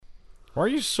Why are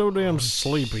you so damn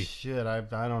sleepy? Shit, I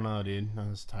don't know, dude. I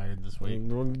was tired this week.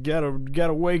 We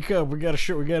gotta wake up. We gotta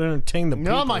entertain the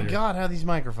people. Oh my here. God, how these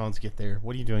microphones get there?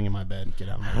 What are you doing in my bed? Get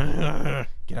out of my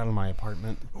get out of my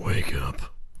apartment. Wake up.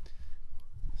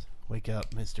 Wake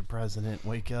up, Mr. President.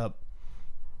 Wake up.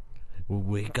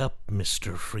 Wake up,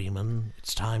 Mr. Freeman.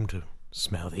 It's time to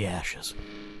smell the ashes.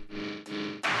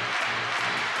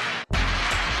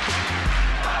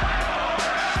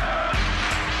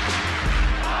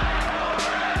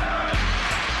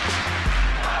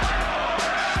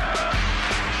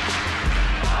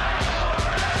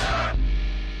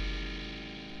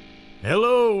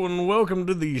 Hello and welcome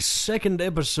to the second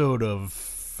episode of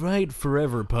Fight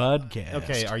Forever podcast.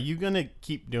 Okay, are you gonna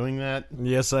keep doing that?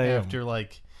 Yes, I am. After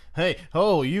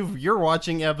you're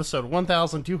watching episode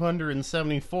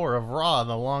 1274 of Raw,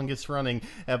 the longest running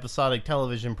episodic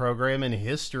television program in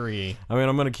history. I mean,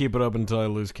 I'm gonna keep it up until I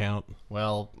lose count.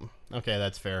 Well, okay,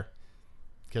 that's fair.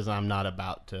 Because I'm not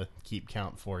about to keep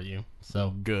count for you.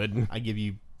 So Good. I give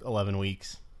you 11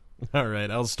 weeks. All right,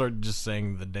 I'll start just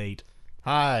saying the date.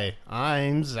 Hi,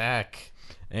 I'm Zach.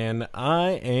 And I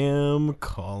am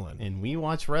Colin. And we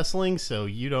watch wrestling, so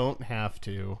you don't have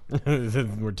to.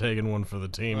 We're taking one for the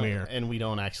team here. And we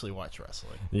don't actually watch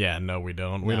wrestling. Yeah, no, we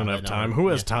don't. We No, don't have no, time. Who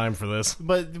has yeah. time for this?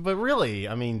 But really,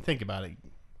 I mean, think about it.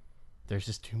 There's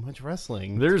just too much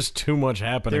wrestling. There's too much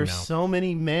happening There's now. so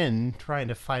many men trying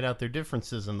to fight out their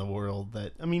differences in the world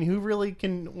that, I mean, who really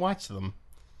can watch them?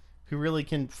 Who really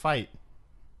can fight?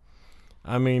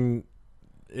 I mean,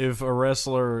 if a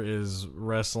wrestler is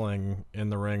wrestling in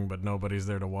the ring but nobody's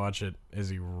there to watch it, is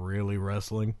he really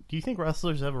wrestling? Do you think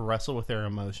wrestlers ever wrestle with their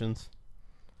emotions?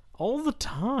 All the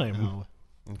time.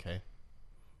 Oh, okay.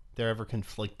 They're ever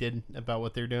conflicted about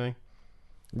what they're doing?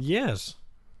 Yes.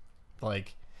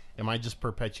 Like, am I just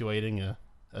perpetuating a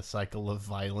cycle of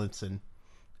violence and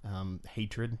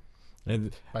hatred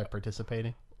And by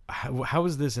participating? how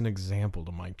is this an example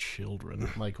to my children?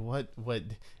 Like,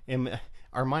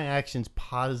 are my actions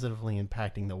positively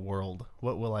impacting the world?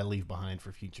 What will I leave behind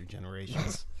for future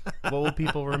generations? What will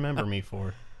people remember me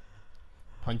for?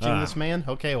 Punching this man?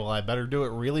 Okay, well, I better do it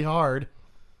really hard.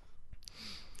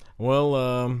 Well,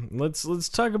 let's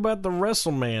talk about the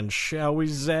WrestleMan, shall we,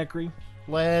 Zachary?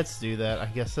 Let's do that. I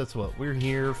guess that's what we're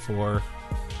here for.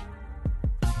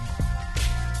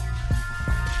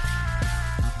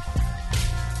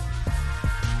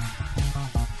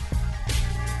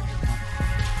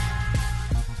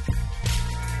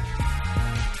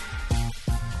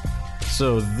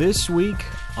 So this week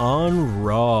on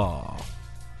Raw,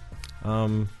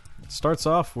 it starts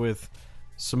off with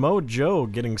Samoa Joe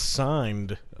getting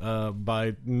signed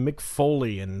by Mick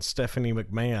Foley and Stephanie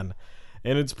McMahon.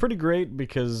 And it's pretty great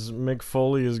because Mick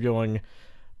Foley is going,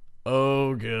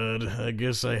 oh good, I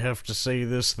guess I have to say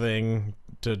this thing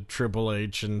to Triple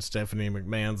H and Stephanie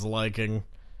McMahon's liking.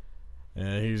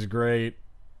 He's great.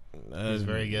 He's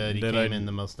very good. He came in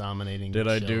the most dominating Did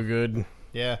show. I do good?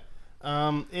 Yeah.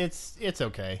 It's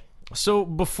okay. So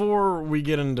before we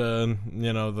get into,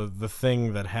 the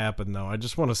thing that happened, though, I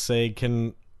just want to say,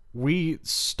 can we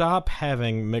stop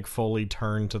having Mick Foley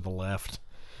turn to the left?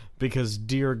 Because,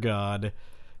 dear God,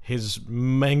 his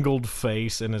mangled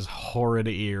face and his horrid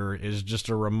ear is just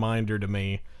a reminder to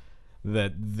me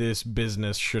that this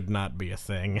business should not be a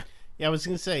thing. Yeah, I was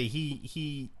going to say,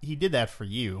 he did that for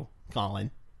you, Colin.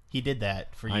 He did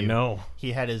that for you. I know.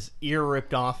 He had his ear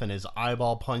ripped off and his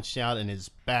eyeball punched out and his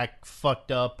back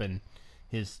fucked up and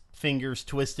his fingers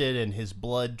twisted and his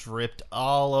blood dripped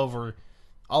all over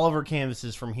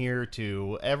canvases from here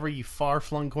to every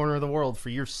far-flung corner of the world for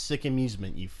your sick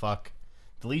amusement, you fuck.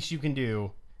 The least you can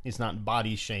do is not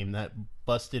body shame that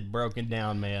busted, broken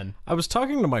down man. I was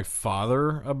talking to my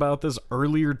father about this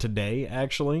earlier today,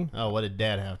 actually. Oh, what did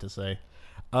Dad have to say?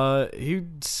 He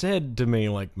said to me,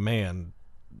 like, man,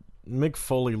 Mick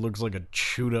Foley looks like a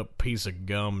chewed up piece of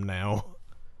gum now.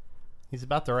 He's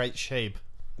about the right shape.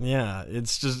 Yeah,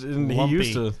 it's just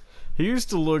Lumpy. he used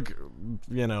to look,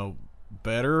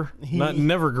 better.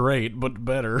 Never great, but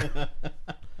better.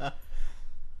 And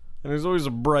he's always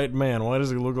a bright man. Why does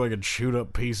he look like a chewed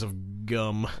up piece of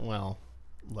gum? Well,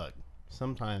 look,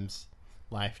 sometimes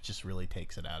life just really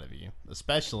takes it out of you,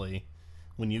 especially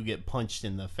when you get punched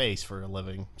in the face for a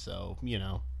living. So,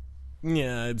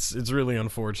 Yeah, it's really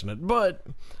unfortunate, but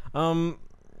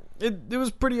it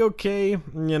was pretty okay.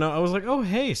 I was like, oh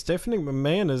hey, Stephanie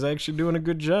McMahon is actually doing a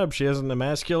good job. She hasn't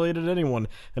emasculated anyone,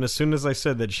 and as soon as I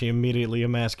said that, she immediately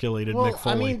emasculated Mick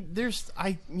Foley.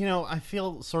 I mean, I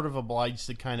feel sort of obliged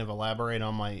to kind of elaborate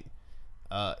on my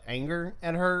anger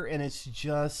at her, and it's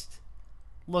just,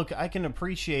 look, I can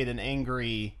appreciate an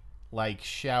angry, like,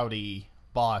 shouty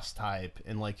boss type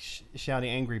and like shouty,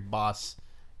 angry boss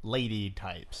lady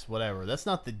types, whatever. That's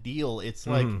not the deal. It's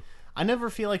like I never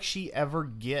feel like she ever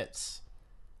gets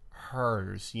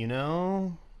hers, you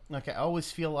know? Like I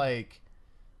always feel like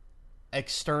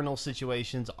external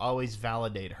situations always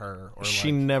validate her. Or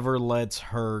she like, never lets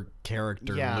her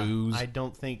character lose. I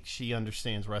don't think she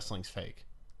understands wrestling's fake.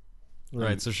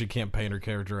 Right, so she can't paint her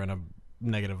character in a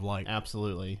negative light.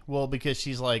 Absolutely. Well, because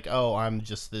she's like, oh, I'm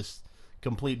just this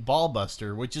complete ball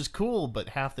buster, which is cool, but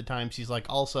half the time she's like,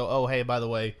 also, oh, hey, by the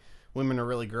way, women are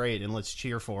really great, and let's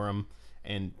cheer for them,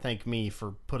 and thank me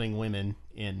for putting women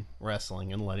in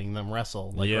wrestling and letting them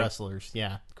wrestle like wrestlers.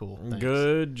 Yeah, cool. Thanks.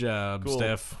 Good job, Cool.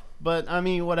 Steph. But, I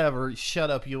mean, whatever. Shut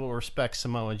up, you will respect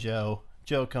Samoa Joe.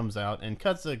 Joe comes out and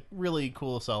cuts a really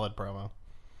cool, solid promo.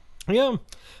 Yeah,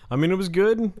 I mean, it was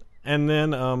good. And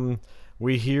then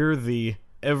we hear the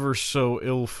ever so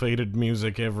ill-fated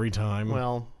music every time.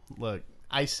 Well, look,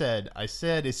 I said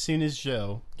as soon as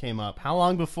Joe came up, how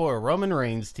long before Roman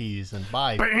Reigns tease and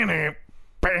bye. Fucking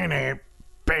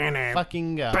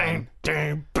God.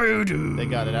 They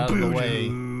got it out of the way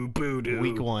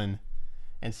week one.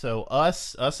 And so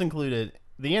us included,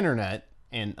 the internet,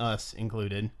 and us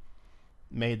included,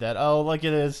 made that, oh, look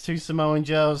at this, two Samoan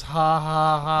Joes, ha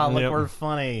ha ha, look, we're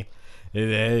funny.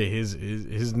 Hey,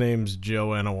 his name's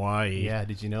Joe Hawaii. Yeah,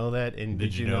 did you know that? And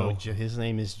did you know his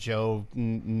name is Joe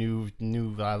I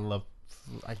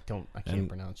can't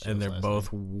pronounce. And they're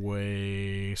both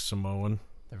way Samoan.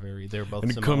 They're both.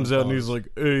 And he Samoan comes out and fellas. he's like,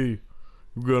 "Hey,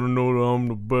 you gotta know that I'm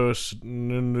the best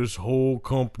in this whole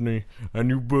company, and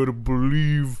you better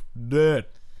believe that."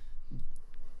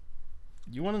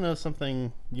 You want to know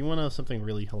something? You want to know something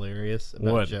really hilarious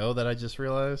about What? Joe that I just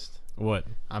realized? What?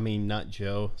 I mean, not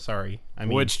Joe. Sorry. I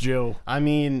mean, Which Joe? I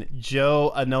mean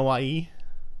Joe Anoa'i.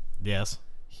 Yes.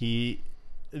 The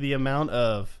amount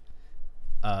of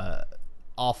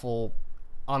awful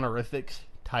honorific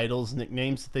titles,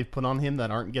 nicknames that they've put on him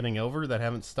that aren't getting over, that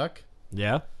haven't stuck.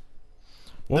 Yeah.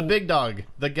 The big dog,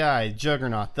 the guy,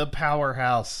 Juggernaut, the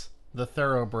powerhouse, the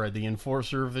thoroughbred, the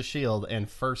enforcer of the shield, and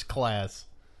first class.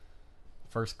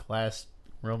 First class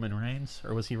Roman Reigns?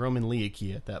 Or was he Roman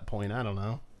Liaki at that point? I don't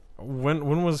know.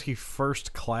 When was he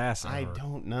first class ever? I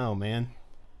don't know, man.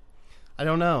 I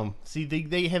don't know. See,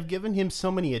 they have given him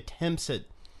so many attempts at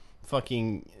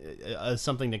fucking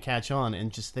something to catch on,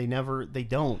 and just they never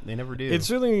do. It's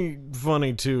really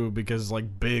funny too because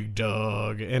like Big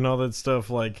Dog and all that stuff,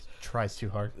 like Tries too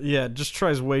hard. yeah, just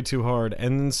tries way too hard.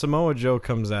 And then Samoa Joe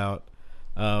comes out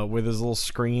with his little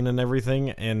screen and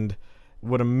everything, and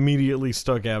what immediately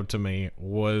stuck out to me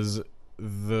was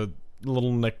the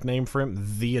little nickname for him,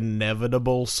 the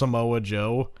Inevitable Samoa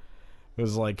Joe. It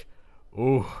was like,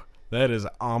 oh, that is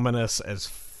ominous as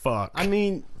fuck. I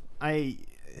mean,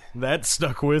 that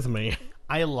stuck with me.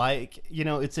 I like,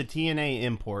 it's a TNA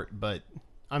import, but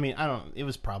I mean,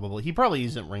 he probably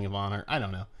used it in Ring of Honor. I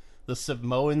don't know. The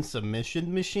Samoan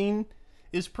submission machine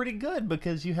is pretty good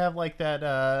because you have like that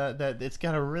it's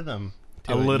got a rhythm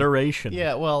to Alliteration. it.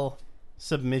 Yeah, well,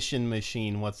 submission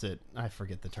machine, what's it? I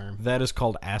forget the term. That is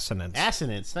called assonance.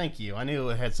 Assonance, thank you. I knew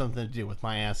it had something to do with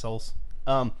my assholes.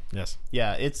 Yes.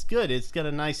 Yeah, it's good. It's got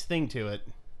a nice thing to it.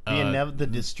 The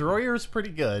Destroyer is pretty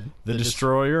good. The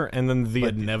Destroyer, and then the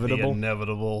Inevitable. The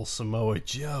Inevitable Samoa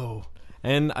Joe.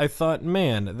 And I thought,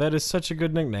 man, that is such a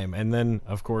good nickname. And then,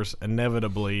 of course,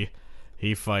 inevitably,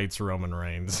 he fights Roman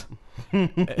Reigns.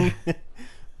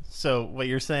 So what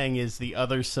you're saying is the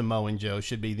other Samoan Joe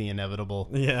should be the Inevitable.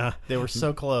 Yeah. They were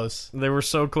so close. They were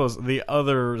so close. The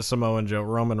other Samoan Joe,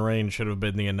 Roman Reigns, should have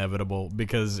been the Inevitable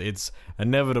because it's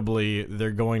inevitably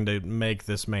they're going to make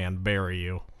this man bury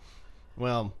you.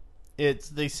 Well,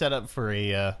 they set up for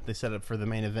the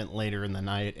main event later in the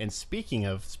night. And speaking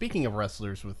of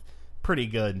wrestlers with pretty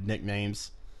good nicknames,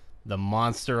 the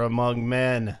Monster Among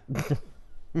Men,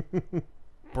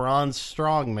 Braun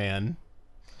Strongman,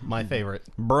 my favorite,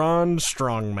 Braun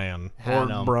Strongman or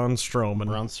Braun Strowman.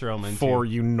 Braun Strowman for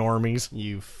you normies,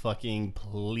 you fucking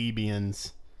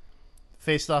plebeians,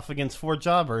 faced off against 4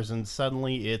 jobbers, and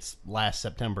suddenly it's last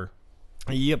September.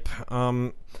 Yep.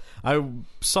 I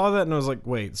saw that and I was like,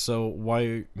 wait, so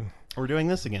why... We're doing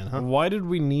this again, huh? Why did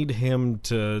we need him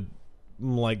to,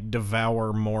 like,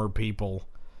 devour more people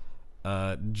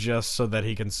just so that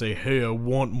he can say, hey, I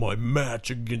want my match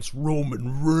against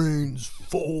Roman Reigns,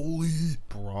 Foley?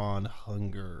 Braun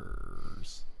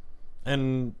hungers.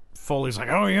 And Foley's like,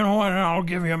 oh, you know what? I'll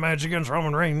give you a match against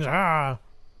Roman Reigns. Ah.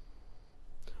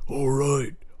 All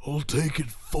right, I'll take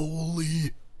it,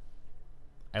 Foley.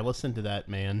 I listened to that,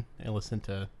 man. I listened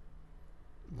to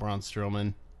Braun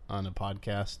Strowman on a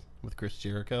podcast with Chris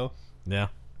Jericho. Yeah.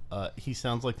 he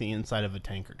sounds like the inside of a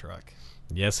tanker truck.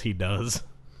 Yes, he does.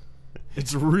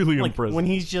 It's really Like, impressive. when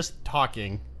he's just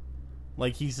talking,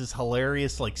 like, he's this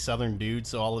hilarious, like, southern dude,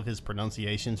 so all of his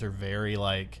pronunciations are very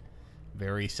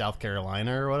South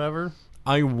Carolina or whatever.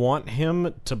 I want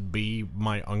him to be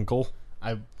my uncle.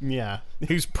 Yeah.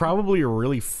 He's probably a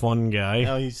really fun guy.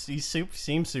 No, he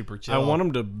seems super chill. I want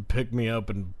him to pick me up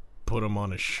and put him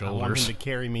on his I want shoulders. him to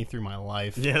carry me through my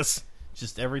life. Yes.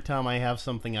 Just every time I have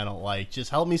something I don't like,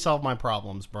 just help me solve my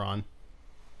problems, Braun.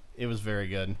 It was very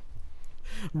good.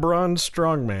 Braun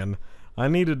Strongman, I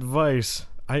need advice.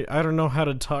 I don't know how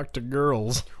to talk to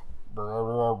girls.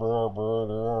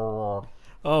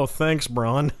 Oh, thanks,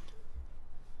 Braun.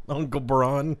 Uncle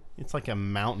Braun. It's like a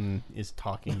mountain is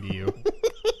talking to you.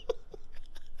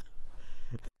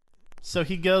 So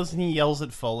he goes and he yells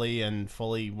at Foley, and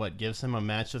Foley, gives him a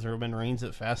match with Roman Reigns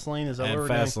at Fastlane? Is that what we're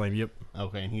doing? At Fastlane, yep.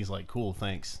 Okay, and he's like, cool,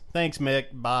 thanks. Thanks, Mick,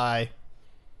 bye.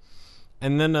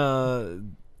 And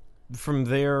then from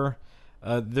there,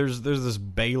 there's this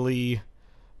Bayley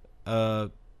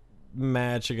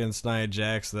match against Nia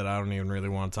Jax that I don't even really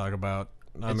want to talk about.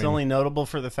 It's only notable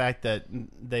for the fact that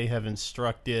they have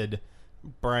instructed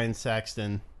Brian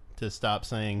Saxton to stop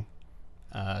saying,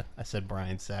 I said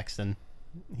Brian Saxton.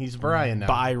 He's Brian now.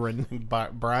 Byron.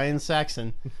 Brian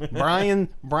Saxon. Brian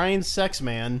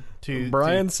Sexman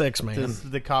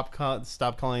Sexman. The cop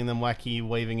stop calling them wacky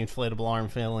waving inflatable arm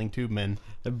flailing tube men.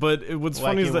 But what's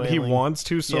funny is that he wants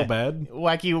to so bad.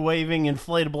 Wacky waving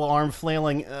inflatable arm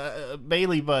flailing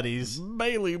Bailey buddies.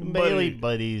 Bailey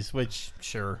buddies, which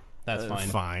sure, that's fine.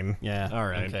 Fine. Yeah. All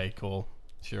right. Okay, cool.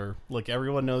 Sure. Look,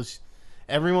 everyone's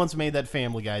made that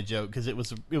Family Guy joke because it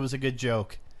was a good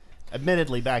joke.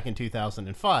 Admittedly, back in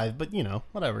 2005, but,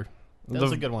 whatever. That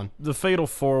was a good one. The Fatal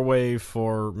 4-Way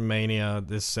for Mania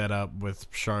is set up with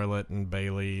Charlotte and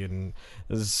Bayley and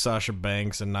Sasha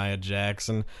Banks and Nia Jax.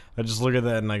 And I just look at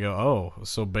that and I go, oh,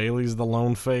 so Bayley's the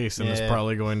lone face and is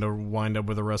probably going to wind up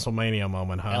with a WrestleMania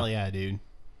moment, huh? Hell yeah, dude.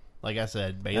 Like I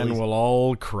said, Bayley's... And we'll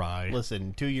all cry. Listen,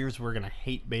 in 2 years, we're going to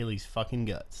hate Bayley's fucking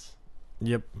guts.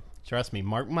 Yep. Trust me,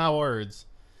 mark my words.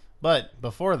 But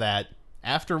before that...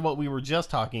 After what we were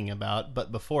just talking about,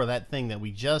 but before that thing that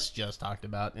we just talked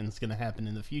about, and it's going to happen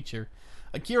in the future,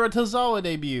 Akira Tozawa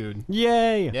debuted.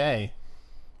 Yay! Yay.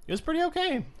 It was pretty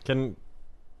okay. Can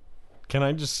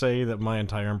I just say that my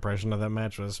entire impression of that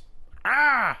match was,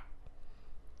 ah!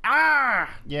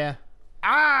 Ah! Yeah.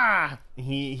 Ah!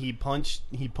 He punched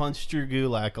Drew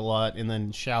Gulak a lot and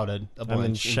then shouted a bunch. And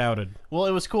then shouted. Well,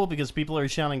 it was cool because people are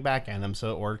shouting back at him,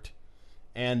 so it worked.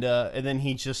 And then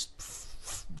he just...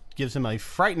 gives him a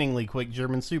frighteningly quick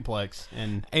German suplex,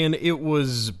 and it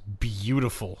was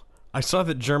beautiful. I saw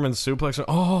that German suplex.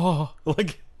 Oh,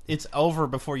 like it's over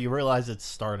before you realize it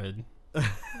started.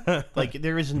 Like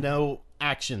there is no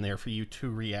action there for you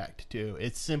to react to.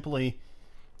 It's simply,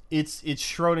 it's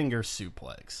Schrodinger's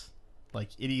suplex. Like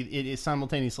it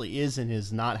simultaneously is and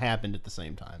has not happened at the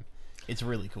same time. It's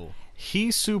really cool. He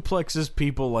suplexes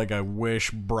people like I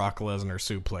wish Brock Lesnar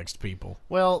suplexed people.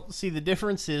 Well, see, the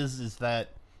difference is that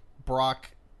Brock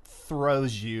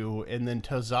throws you, and then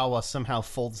Tozawa somehow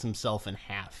folds himself in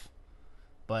half.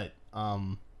 But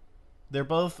they're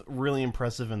both really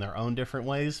impressive in their own different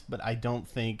ways. But I don't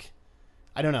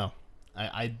know.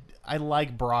 I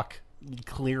like Brock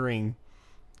clearing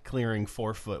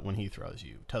 4 foot when he throws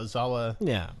you.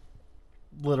 Tozawa,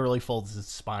 literally folds his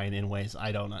spine in ways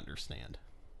I don't understand.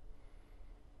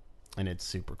 And it's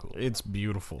super cool. It's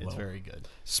beautiful, though. It's very good.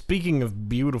 Speaking of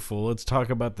beautiful, let's talk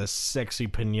about the sexy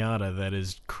piñata that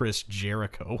is Chris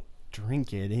Jericho.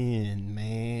 Drink it in,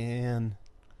 man.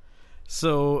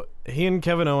 So, he and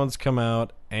Kevin Owens come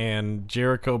out, and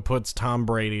Jericho puts Tom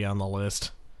Brady on the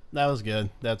list. That was good.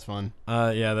 That's fun.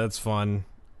 Yeah, that's fun.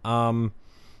 And,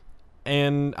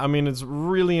 I mean, it's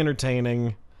really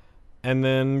entertaining. And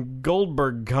then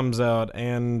Goldberg comes out,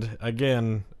 and,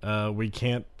 again, we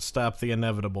can't stop the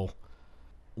inevitable.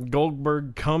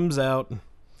 Goldberg comes out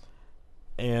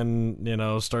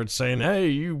and, starts saying, hey,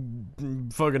 you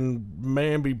fucking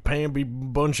mamby-pamby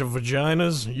bunch of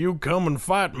vaginas, you come and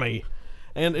fight me.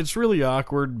 And it's really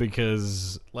awkward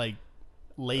because... Like,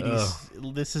 ladies,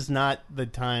 this is not the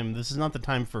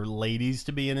time for ladies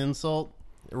to be an insult.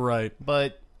 Right.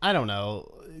 But, I don't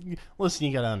know. Listen,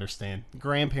 you gotta understand.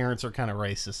 Grandparents are kind of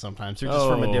racist sometimes. They're just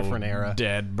from a different era.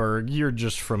 Dadberg, you're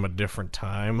just from a different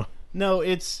time. No,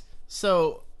 it's...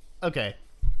 So, okay.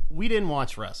 We didn't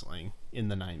watch wrestling in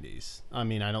the 90s. I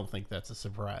mean, I don't think that's a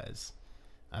surprise.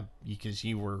 Because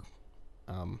you were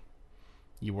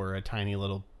a tiny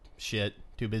little shit,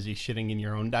 too busy shitting in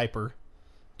your own diaper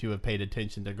to have paid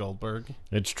attention to Goldberg.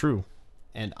 It's true.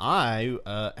 And I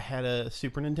had a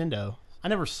Super Nintendo. I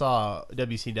never saw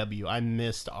WCW. I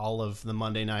missed all of the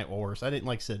Monday Night Wars. I didn't,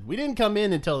 like I said, we didn't come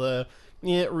in until the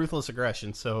Ruthless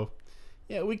Aggression. So,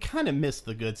 yeah, we kind of missed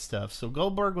the good stuff. So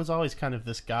Goldberg was always kind of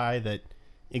this guy that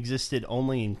existed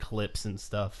only in clips and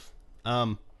stuff.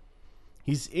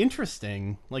 He's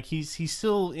interesting. Like, he's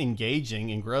still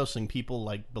engaging, engrossing. People,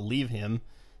 like, believe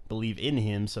in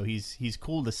him. So he's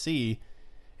cool to see.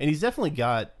 And he's definitely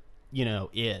got,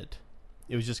 it.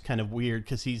 It was just kind of weird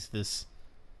because he's this...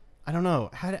 I don't know.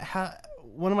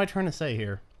 What am I trying to say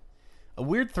here? A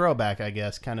weird throwback, I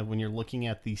guess, kind of when you're looking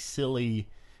at the silly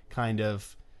kind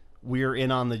of we're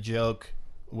in on the joke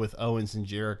with Owens and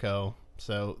Jericho.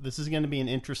 So this is going to be an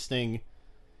interesting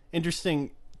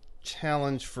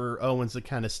challenge for Owens to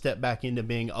kind of step back into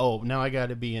being, now I got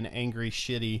to be an angry,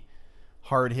 shitty,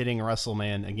 hard-hitting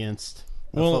WrestleMan against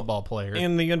a football player.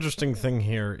 And the interesting thing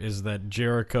here is that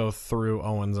Jericho threw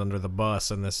Owens under the bus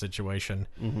in this situation.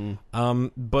 Mm-hmm.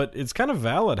 But it's kind of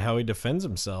valid how he defends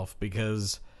himself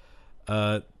because,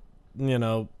 Owens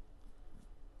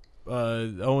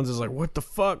is like, what the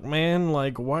fuck, man?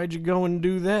 Like, why'd you go and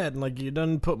do that? Like, you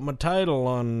done put my title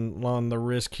on the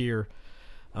risk here.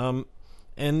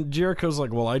 And Jericho's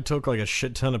like, well, I took like a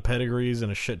shit ton of pedigrees and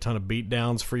a shit ton of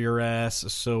beatdowns for your ass,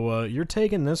 so you're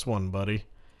taking this one, buddy.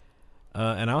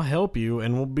 And I'll help you,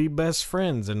 and we'll be best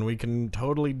friends, and we can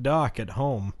totally dock at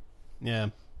home. Yeah.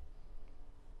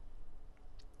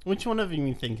 Which one of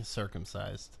you think is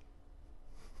circumcised?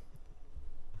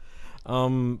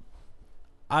 I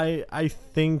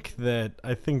think that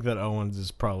Owens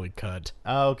is probably cut.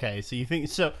 Okay, so you think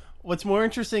so? What's more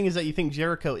interesting is that you think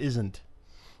Jericho isn't.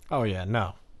 Oh yeah,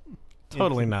 no,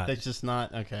 totally not. That's just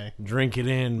not okay. Drink it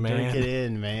in, man. Drink it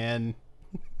in, man.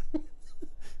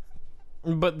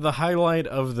 But the highlight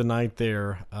of the night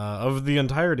there, of the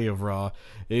entirety of Raw,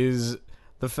 is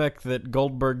the fact that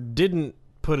Goldberg didn't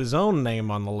put his own name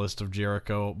on the list of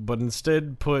Jericho, but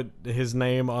instead put his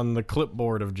name on the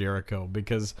clipboard of Jericho,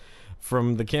 because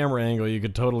from the camera angle, you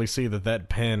could totally see that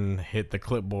pen hit the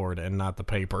clipboard and not the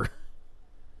paper.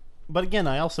 But again,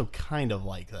 I also kind of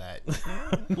like that.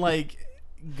 Like,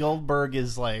 Goldberg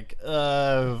is like,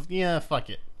 yeah, fuck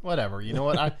it. Whatever. You know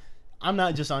what? I'm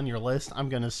not just on your list. I'm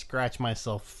going to scratch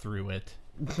myself through it.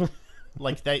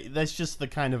 Like, that's just the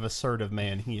kind of assertive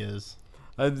man he is.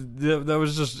 That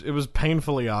was just, it was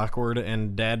painfully awkward,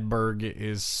 and Dadberg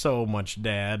is so much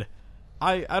dad.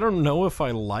 I don't know if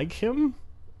I like him.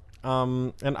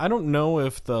 And I don't know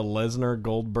if the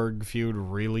Lesnar-Goldberg feud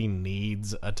really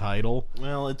needs a title.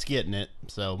 Well, it's getting it,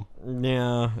 so...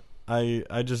 Yeah,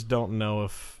 I just don't know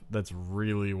if that's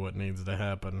really what needs to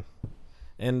happen.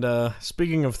 And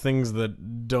speaking of things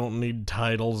that don't need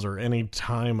titles or any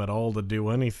time at all to do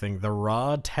anything, the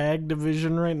Raw Tag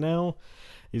Division right now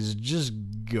is just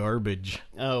garbage.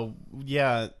 Oh,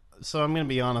 yeah. So I'm going to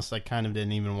be honest, I kind of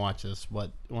didn't even watch this. Why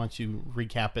don't you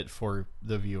recap it for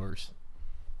the viewers?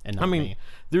 And not me.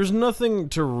 There's nothing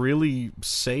to really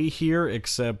say here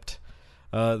except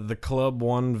the club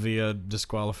won via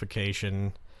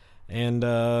disqualification. And,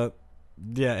 and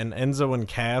Enzo and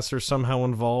Cass are somehow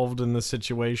involved in this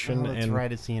situation. Oh, that's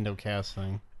right, it's the Endo Cass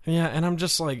thing. Yeah, and I'm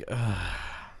just like,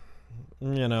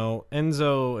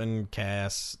 Enzo and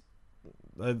Cass,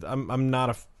 I'm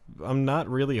not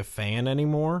really a fan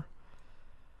anymore.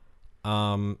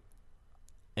 And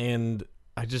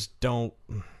I just don't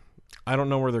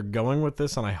know where they're going with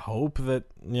this, and I hope that,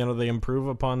 they improve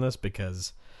upon this,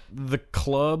 because the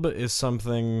club is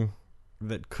something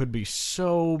that could be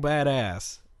so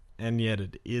badass, and yet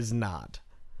it is not.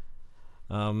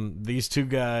 These two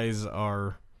guys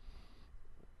are,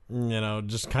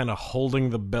 just kind of holding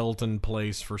the belt in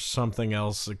place for something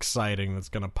else exciting that's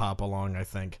going to pop along, I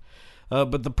think.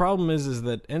 But the problem is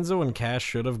that Enzo and Cass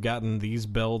should have gotten these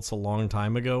belts a long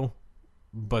time ago,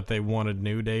 but they wanted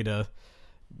New Day to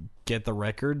get the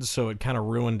records, so it kind of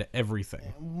ruined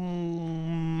everything.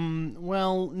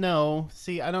 Well, no.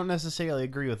 See, I don't necessarily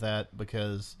agree with that,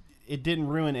 because it didn't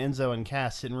ruin Enzo and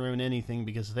Cass. It didn't ruin anything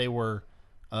because they were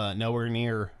nowhere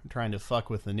near trying to fuck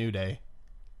with the New Day.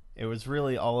 It was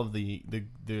really all of the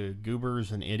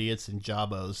goobers and idiots and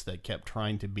jabos that kept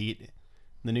trying to beat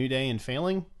the New Day and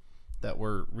failing that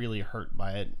were really hurt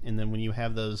by it. And then when you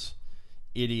have those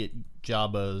idiot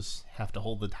jabos have to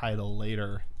hold the title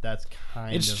later, that's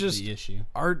kind of the issue.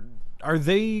 Are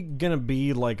they gonna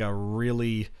be like a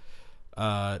really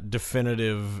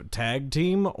definitive tag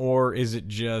team, or is it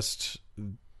just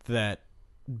that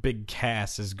Big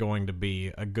Cass is going to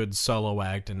be a good solo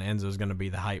act and Enzo's going to be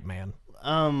the hype man?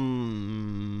 I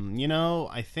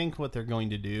think what they're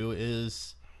going to do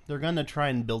is they're going to try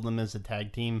and build them as a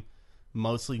tag team,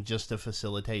 mostly just to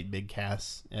facilitate Big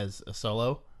Cass as a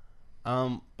solo.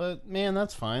 But man,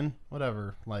 that's fine.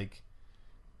 Whatever. Like,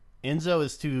 Enzo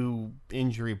is too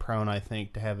injury prone, I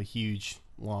think, to have a huge,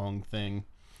 long thing.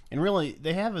 And really,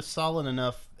 they have a solid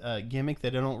enough gimmick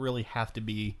that they don't really have to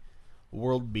be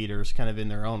world beaters kind of in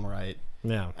their own right.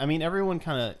 Yeah. I mean, everyone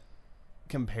kind of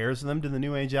compares them to the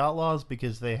New Age Outlaws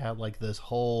because they had like this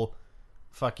whole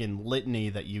fucking litany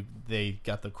that they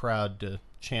got the crowd to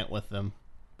chant with them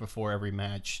before every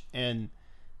match. And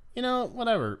you know,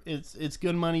 whatever. It's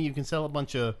good money. You can sell a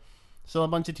bunch of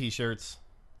t-shirts,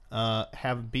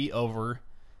 have be over,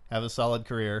 have a solid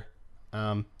career,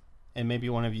 and maybe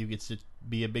one of you gets to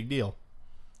be a big deal.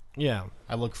 Yeah.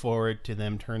 I look forward to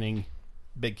them turning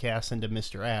Big Cass into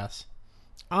Mr. Ass.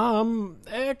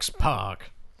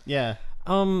 X-Pac. Yeah.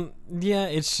 Yeah,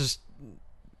 it's just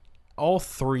all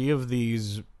three of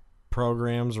these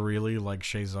programs really, like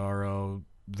Cesaro,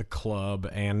 the club,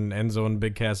 and Enzo and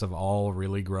Big Cass have all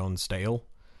really grown stale.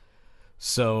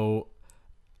 So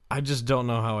I just don't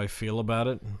know how I feel about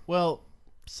it. Well,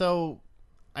 so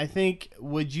I think,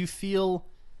 would you feel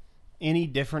any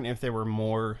different if there were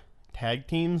more tag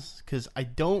teams? Because I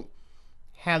don't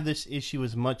have this issue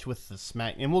as much with the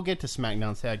Smack, and we'll get to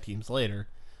SmackDown tag teams later,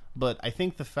 but I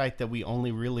think the fact that we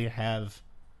only really have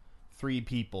three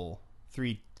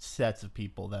sets of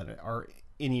people that are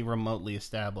any remotely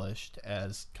established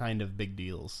as kind of big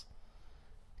deals.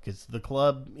 Because the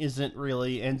club isn't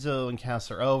really, Enzo and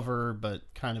Cass are over, but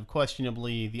kind of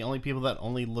questionably, the only people that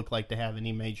only look like to have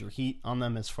any major heat on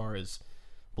them as far as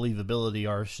believability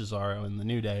are Cesaro and the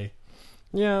New Day.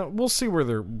 Yeah, we'll see where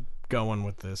they're going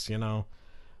with this, you know.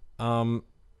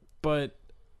 But,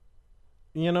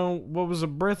 you know, what was a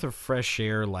breath of fresh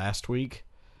air last week,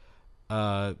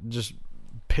 just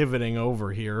pivoting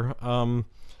over here,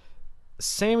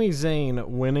 Sami Zayn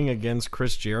winning against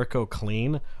Chris Jericho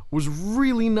clean was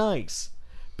really nice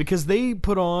because they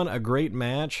put on a great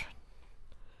match.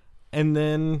 And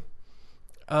then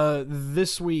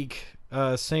this week,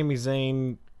 Sami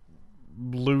Zayn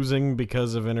losing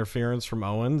because of interference from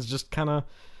Owens just kind of,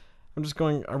 I'm just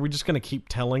going, are we just going to keep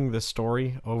telling this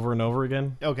story over and over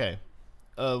again? Okay.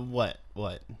 What?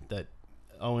 That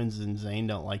Owens and Zayn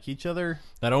don't like each other?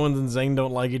 That Owens and Zayn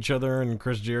don't like each other, and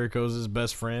Chris Jericho's his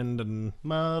best friend, and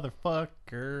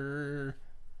motherfucker,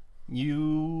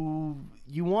 you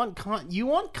want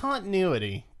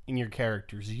continuity in your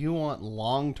characters. You want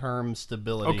long-term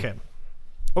stability.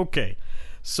 Okay.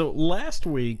 So last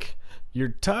week, you're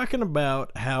talking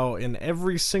about how in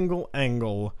every single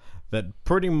angle that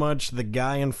pretty much the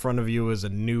guy in front of you is a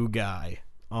new guy,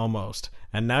 almost.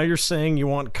 And now you're saying you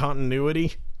want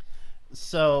continuity?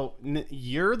 So,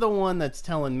 you're the one that's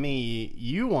telling me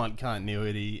you want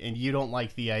continuity and you don't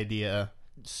like the idea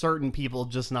certain people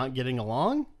just not getting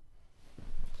along?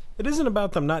 It isn't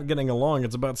about them not getting along.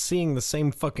 It's about seeing the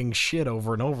same fucking shit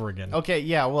over and over again. Okay,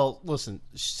 yeah, well, listen.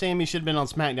 Sammy should have been on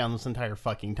SmackDown this entire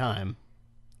fucking time.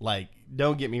 Like,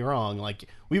 don't get me wrong. Like,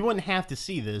 we wouldn't have to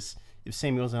see this if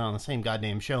Sammy wasn't on the same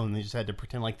goddamn show and they just had to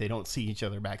pretend like they don't see each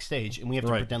other backstage. And we have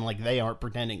to pretend like they aren't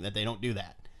pretending that they don't do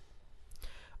that.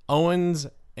 Owens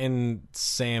and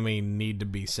Sammy need to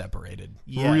be separated.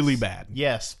 Yes. Really bad.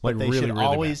 Yes, but like they really, should really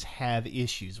always bad. have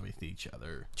issues with each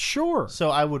other. Sure. So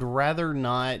I would rather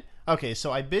not... Okay,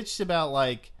 so I bitched about,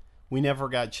 like, we never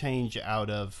got change out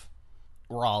of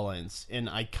Rollins, and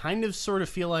I kind of sort of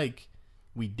feel like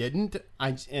we didn't.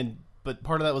 But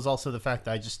part of that was also the fact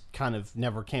that I just kind of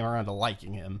never came around to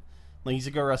liking him. Like, he's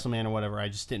a go wrestle man or whatever. I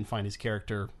just didn't find his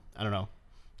character, I don't know,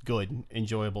 good,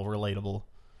 enjoyable, relatable,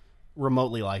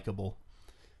 remotely likable.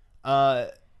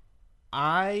 I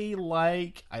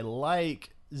like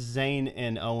Zayn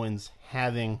and Owens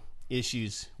having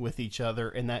issues with each other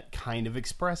and that kind of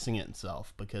expressing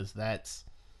itself, because that's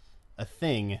a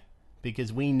thing.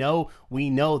 Because we know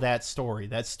that story.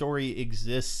 That story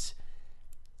exists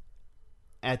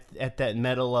at that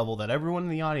meta level that everyone in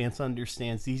the audience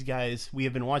understands. These guys, we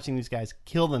have been watching these guys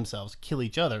kill themselves, kill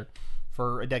each other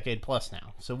for a decade plus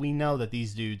now. So we know that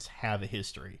these dudes have a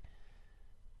history.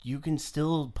 You can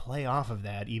still play off of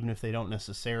that, even if they don't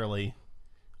necessarily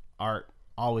are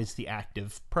always the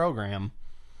active program.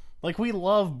 Like, we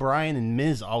love Bryan and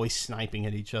Miz always sniping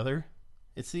at each other.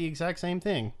 It's the exact same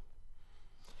thing.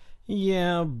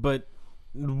 Yeah, but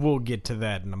we'll get to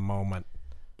that in a moment.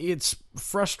 It's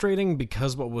frustrating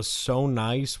because what was so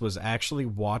nice was actually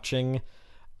watching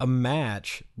a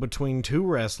match between two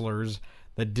wrestlers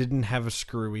that didn't have a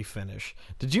screwy finish.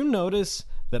 Did you notice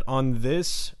that on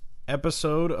this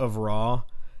episode of Raw,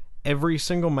 every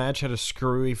single match had a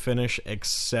screwy finish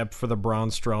except for the Braun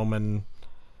Strowman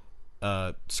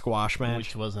squash match?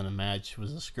 Which wasn't a match. It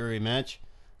was a screwy match.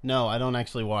 No, I don't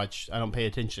actually watch. I don't pay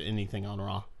attention to anything on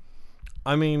Raw.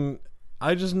 I mean,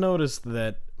 I just noticed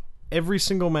that every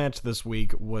single match this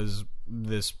week was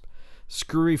this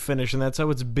screwy finish, and that's how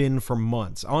it's been for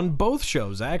months. On both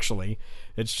shows, actually.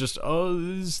 It's just, oh,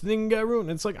 this thing got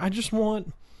ruined. It's like, I just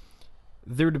want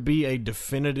there to be a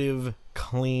definitive,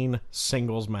 clean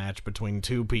singles match between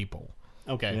two people.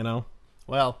 Okay. You know?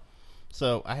 Well,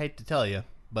 so I hate to tell you,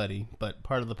 buddy, but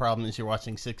part of the problem is you're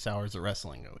watching 6 hours of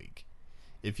wrestling a week.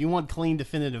 If you want clean,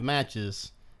 definitive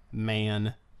matches,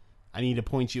 man, I need to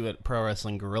point you at Pro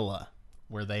Wrestling Guerrilla,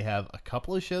 where they have a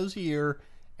couple of shows a year,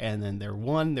 and then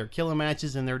they're killer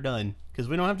matches, and they're done. Because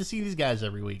we don't have to see these guys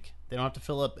every week. They don't have to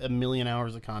fill up 1 million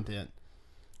hours of content.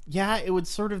 Yeah, it would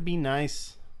sort of be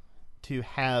nice to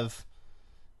have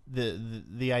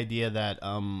the idea that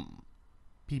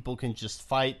people can just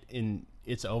fight and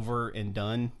it's over and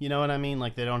done. You know what I mean?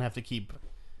 Like, they don't have to keep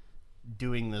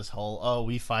doing this whole, oh,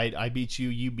 we fight, I beat you,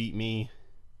 you beat me.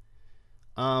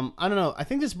 I don't know. I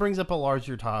think this brings up a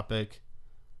larger topic.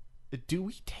 Do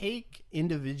we take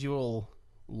individual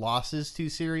losses too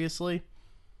seriously?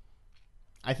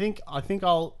 I think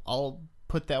I'll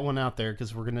put that one out there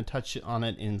because we're going to touch on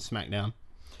it in Smackdown.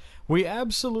 We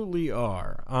absolutely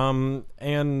are.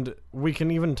 And we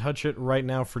can even touch it right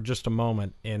now for just a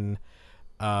moment in,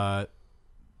 let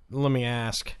me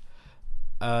ask,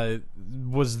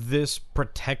 was this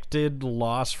protected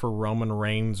loss for Roman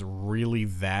Reigns really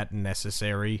that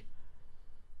necessary?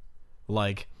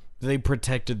 Like, they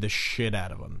protected the shit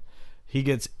out of him. He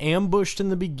gets ambushed in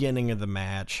the beginning of the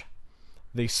match.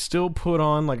 They still put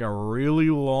on like a really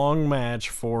long match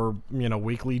for,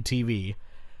 weekly TV.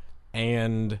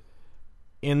 And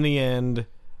in the end,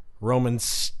 Roman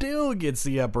still gets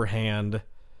the upper hand,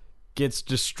 gets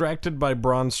distracted by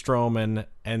Braun Strowman,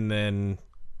 and then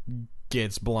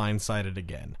gets blindsided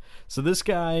again. So this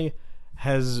guy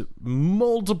has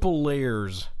multiple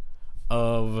layers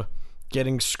of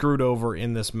getting screwed over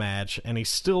in this match, and he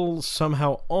still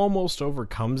somehow almost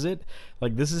overcomes it.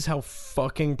 Like, this is how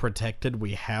fucking protected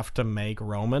we have to make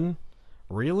Roman?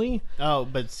 Really? Oh,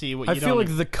 but see, what you I feel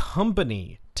like the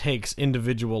company takes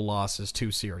individual losses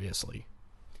too seriously.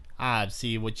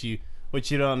 See, what you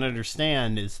don't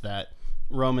understand is that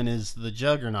Roman is the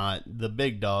juggernaut, the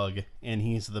big dog, and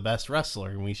he's the best wrestler,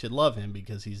 and we should love him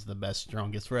because he's the best,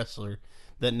 strongest wrestler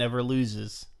that never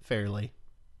loses fairly.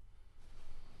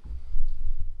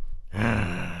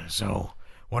 So,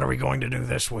 what are we going to do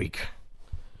this week?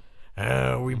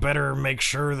 We better make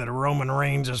sure that Roman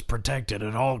Reigns is protected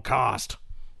at all cost.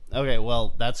 Okay,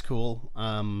 well, that's cool.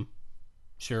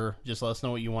 Sure, just let us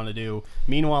know what you want to do.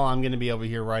 Meanwhile, I'm going to be over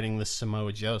here writing the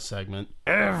Samoa Joe segment.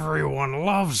 Everyone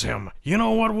loves him. You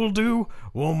know what we'll do?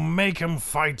 We'll make him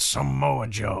fight Samoa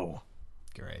Joe.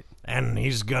 Great. And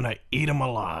he's gonna eat him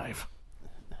alive.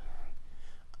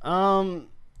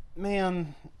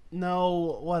 Man,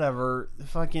 no, whatever.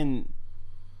 Fucking,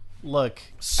 look.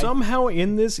 Somehow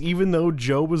in this, even though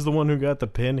Joe was the one who got the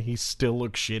pin, he still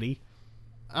looks shitty.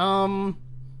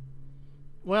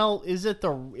 Well, is it the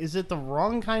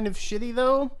wrong kind of shitty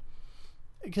though?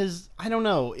 Because I don't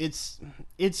know. It's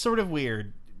sort of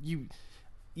weird.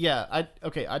 I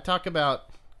talk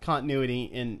about continuity,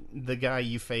 and the guy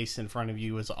you face in front of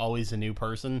you is always a new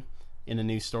person in a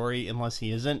new story, unless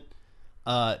he isn't.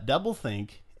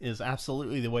 Doublethink is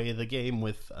absolutely the way of the game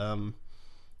with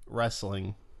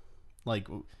wrestling. Like,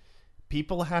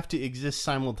 people have to exist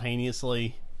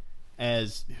simultaneously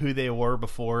as who they were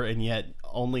before, and yet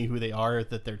only who they are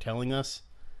that they're telling us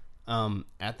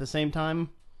at the same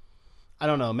time. I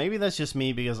don't know. Maybe that's just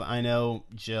me because I know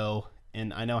Joe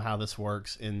and I know how this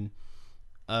works, and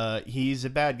he's a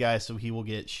bad guy, so he will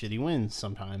get shitty wins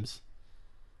sometimes.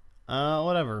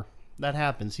 Whatever. That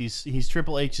happens. He's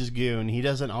Triple H's goon. He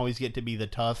doesn't always get to be the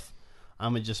tough,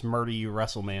 I'm gonna just murder you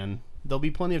wrestle man. There'll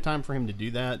be plenty of time for him to do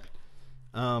that.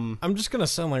 I'm just gonna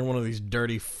sound like one of these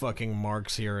dirty fucking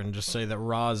marks here and just say that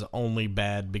Raw's only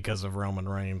bad because of Roman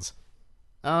Reigns.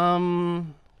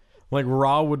 Like,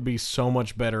 Raw would be so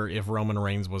much better if Roman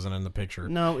Reigns wasn't in the picture.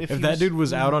 No, if that dude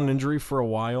was out on injury for a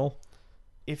while.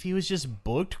 If he was just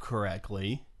booked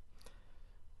correctly.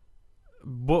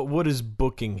 But what is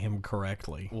booking him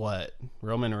correctly? What?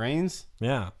 Roman Reigns?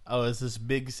 Yeah. Oh, it's this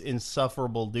big,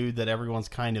 insufferable dude that everyone's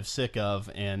kind of sick of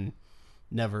and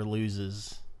never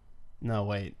loses. No,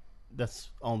 wait. That's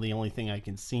the only thing I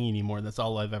can see anymore. That's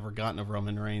all I've ever gotten of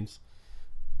Roman Reigns.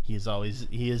 He is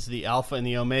the alpha and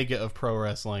the omega of pro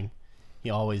wrestling. He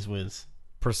always wins.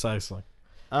 Precisely.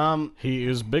 He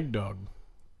is Big Dog.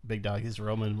 Big Dog is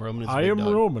Roman. Roman is I Big am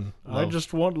Dog. Roman. Love. I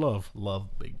just want love.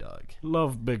 Love Big Dog.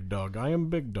 Love Big Dog. I am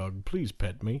Big Dog. Please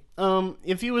pet me.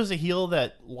 If he was a heel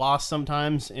that lost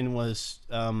sometimes and was,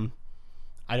 I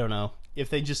don't know,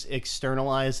 if they just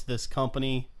externalized this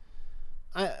company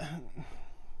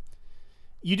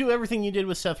You do everything you did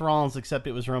with Seth Rollins, except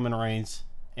it was Roman Reigns,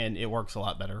 and it works a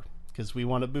lot better. Because we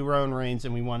want to boo Roman Reigns,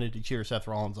 and we wanted to cheer Seth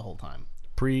Rollins the whole time.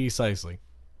 Precisely.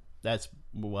 That's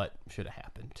what should have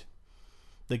happened.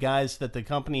 The guys that the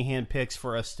company handpicks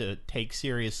for us to take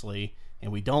seriously,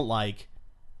 and we don't like,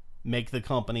 make the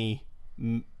company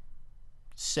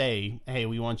say, hey,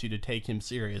 we want you to take him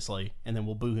seriously, and then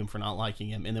we'll boo him for not liking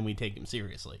him, and then we take him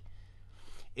seriously.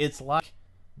 It's like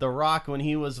The Rock when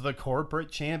he was the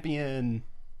corporate champion,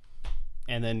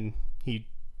 and then he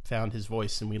found his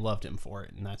voice, and we loved him for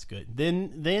it, and that's good.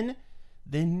 Then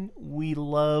we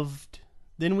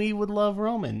would love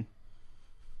Roman.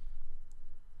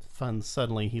 Fun.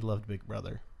 Suddenly, he loved Big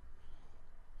Brother.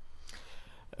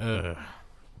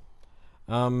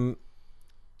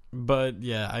 But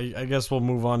yeah, I guess we'll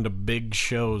move on to big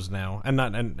shows now, and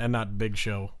not Big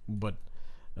Show, but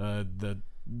the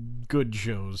good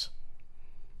shows,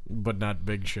 but not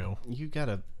Big Show. You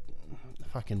gotta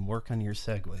fucking work on your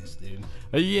segues, dude.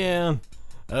 Yeah,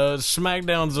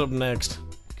 SmackDown's up next.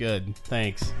 Good,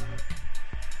 thanks.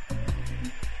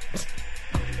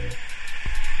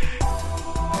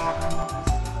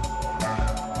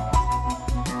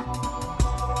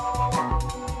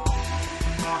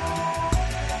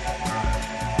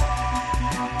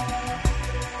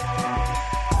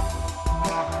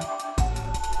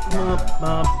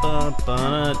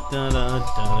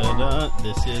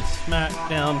 This is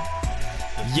Smackdown.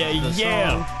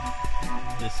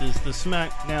 This is the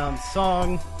Smackdown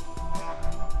song.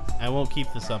 I won't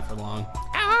keep this up for long.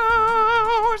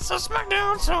 Oh, it's a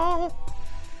Smackdown song.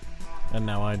 And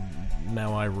now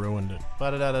I ruined it.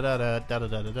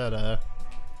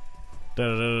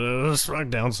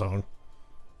 Smackdown song.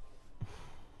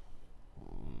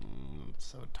 I'm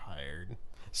so tired.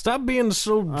 Stop being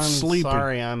so sleepy. I'm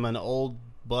sorry, I'm an old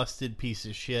busted piece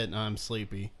of shit and I'm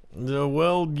sleepy.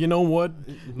 Well, you know what?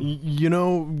 You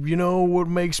know what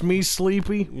makes me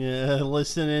sleepy? Yeah,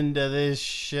 listening to this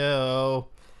show.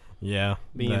 Yeah,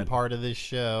 being part of this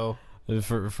show.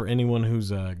 For anyone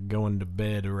who's going to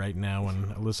bed right now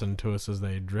and listen to us as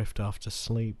they drift off to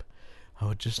sleep, I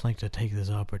would just like to take this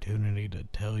opportunity to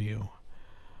tell you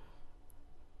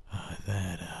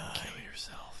that kill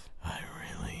yourself. I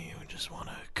really just want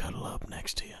to cuddle up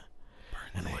next to you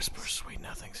and whisper sweet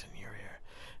nothings in your ear,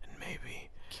 and maybe,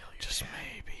 just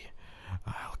maybe,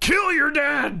 I'll kill your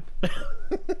dad.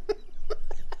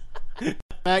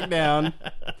 Smackdown.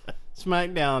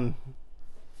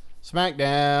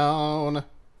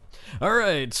 All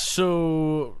right,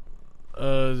 so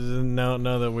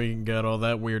now that we got all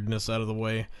that weirdness out of the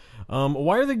way,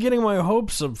 why are they getting my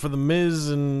hopes up for the Miz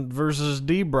and versus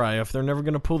D-Bry if they're never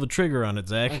going to pull the trigger on it,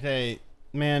 Zach? Okay,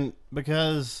 man,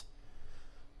 because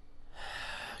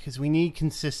we need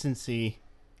consistency.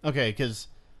 Okay, because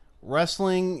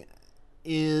wrestling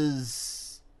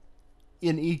is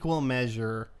in equal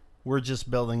measure. We're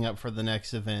just building up for the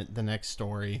next event, the next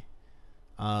story,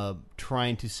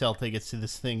 trying to sell tickets to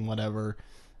this thing, whatever.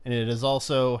 And it is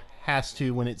also has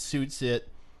to, when it suits it,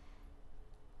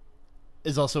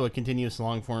 is also a continuous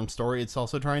long-form story it's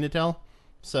also trying to tell.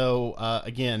 So,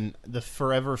 again, the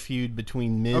forever feud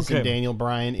between Miz and Daniel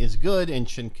Bryan is good and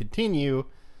should continue,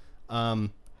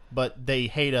 but they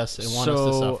hate us and want us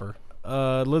to suffer.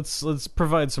 Let's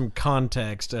provide some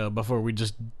context before we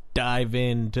just dive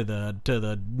into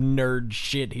the nerd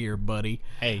shit here, buddy.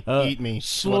 Hey, eat me.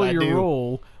 Slow your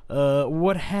roll.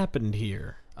 What happened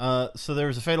here? So there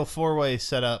was a fatal four-way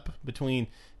set up between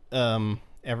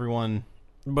everyone.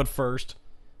 But first,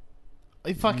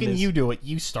 you do it.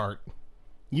 You start.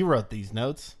 You wrote these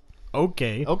notes.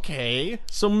 Okay.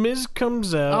 So Miz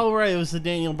comes out. Oh, right. It was the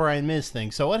Daniel Bryan Miz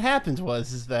thing. So what happens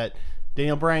is that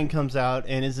Daniel Bryan comes out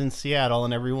and is in Seattle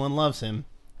and everyone loves him.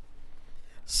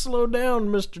 Slow down,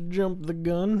 Mr. Jump the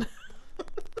Gun.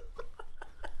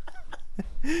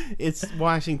 It's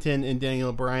Washington, and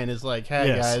Daniel Bryan is like, hey,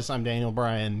 guys, I'm Daniel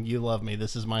Bryan. You love me.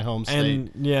 This is my home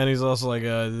state. And he's also like,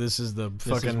 this is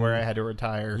where I had to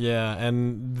retire. Yeah,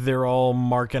 and they're all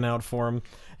marking out for him.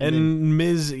 And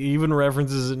Miz even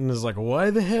references it and is like, why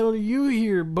the hell are you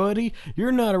here, buddy?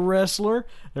 You're not a wrestler.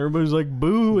 Everybody's like,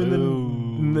 boo.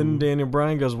 And then Daniel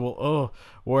Bryan goes, well,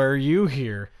 why are you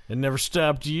here? It never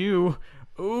stopped you.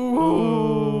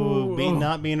 Ooh.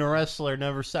 Not being a wrestler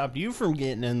never stopped you from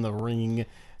getting in the ring,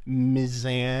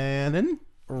 Mizanin.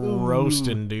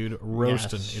 Roasting, dude.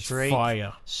 Roasting. Yeah, it's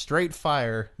fire. Straight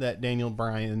fire, that Daniel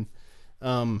Bryan.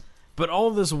 But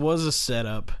all this was a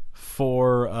setup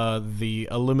for the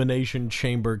Elimination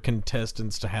Chamber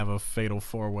contestants to have a fatal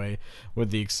four-way,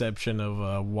 with the exception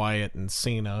of Wyatt and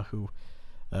Cena, who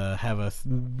have a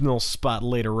little spot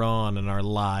later on in our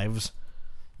lives.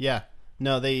 Yeah.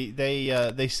 No,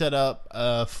 they set up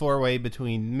a 4-way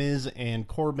between Miz and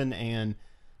Corbin and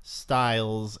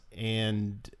Styles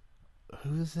and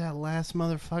who's that last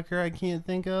motherfucker I can't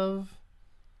think of?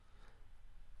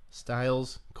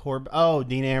 Styles, Corbin. Oh,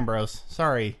 Dean Ambrose.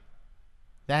 Sorry.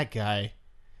 That guy.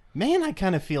 Man, I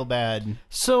kind of feel bad.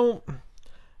 So,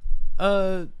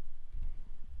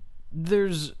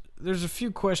 there's a few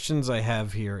questions I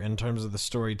have here in terms of the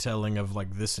storytelling of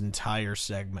like this entire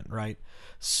segment, right?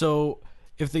 So,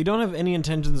 if they don't have any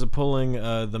intentions of pulling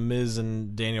the Miz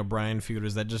and Daniel Bryan feud,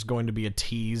 is that just going to be a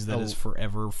tease that is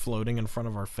forever floating in front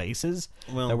of our faces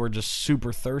that we're just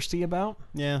super thirsty about?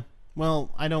 Yeah.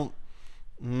 Well, I don't.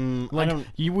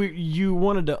 You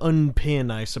wanted to unpin,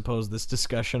 I suppose, this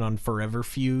discussion on forever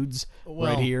feuds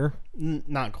right here.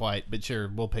 Not quite, but sure,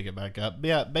 we'll pick it back up.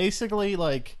 Yeah, basically,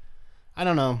 like, I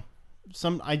don't know.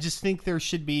 I just think there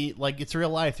should be, like, it's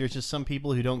real life. There's just some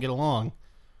people who don't get along,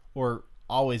 or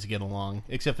always get along,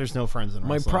 except there's no friends in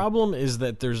wrestling. My problem is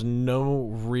that there's no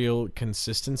real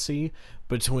consistency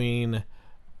between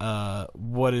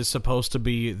what is supposed to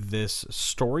be this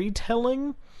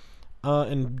storytelling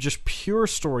and just pure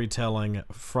storytelling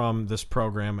from this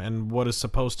program and what is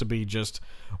supposed to be just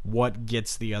what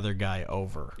gets the other guy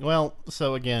over. Well,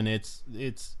 so again, it's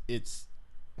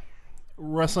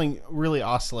wrestling really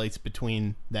oscillates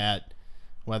between that,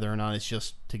 whether or not it's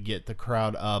just to get the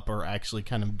crowd up or actually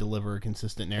kind of deliver a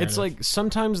consistent narrative. It's like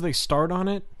sometimes they start on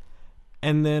it,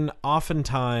 and then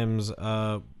oftentimes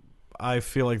I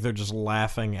feel like they're just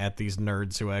laughing at these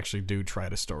nerds who actually do try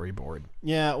to storyboard.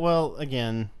 Yeah, well,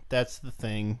 again, that's the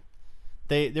thing.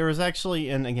 There was actually,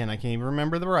 and again, I can't even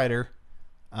remember the writer,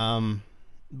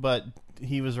 but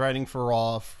he was writing for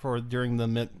Raw during the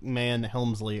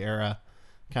McMahon-Helmsley era,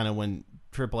 kind of when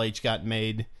Triple H got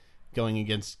made, going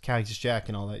against Cactus Jack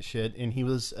and all that shit, and he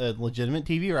was a legitimate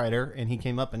TV writer, and he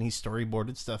came up and he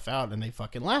storyboarded stuff out, and they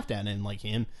fucking laughed at him, like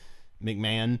him,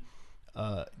 McMahon,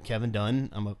 Kevin Dunn.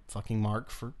 I'm a fucking mark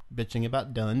for bitching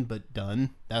about Dunn, but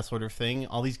Dunn, that sort of thing.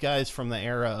 All these guys from the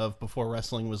era of before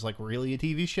wrestling was like really a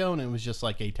TV show, and it was just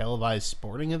like a televised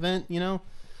sporting event, you know?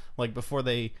 Like before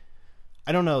they,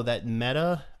 I don't know, that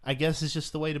meta, I guess is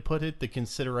just the way to put it, the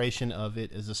consideration of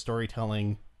it as a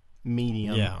storytelling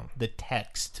medium, the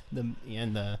text,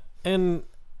 and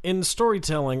in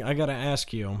storytelling, I gotta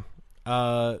ask you,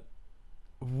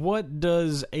 what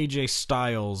does AJ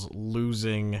Styles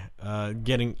losing,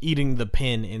 eating the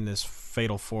pin in this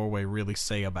fatal 4-way really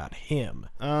say about him?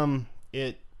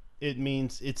 It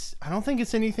means I don't think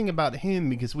it's anything about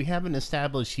him because we haven't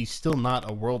established he's still not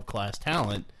a world-class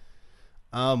talent.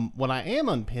 What I am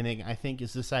unpinning, I think,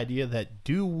 is this idea that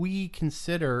do we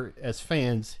consider as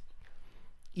fans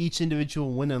each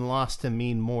individual win and loss to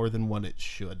mean more than what it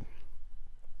should?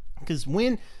 Because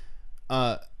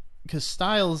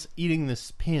Styles eating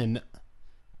this pin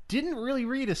didn't really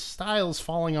read as Styles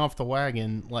falling off the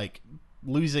wagon, like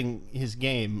losing his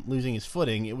game, losing his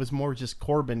footing. It was more just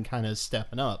Corbin kind of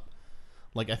stepping up.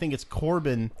 Like, I think it's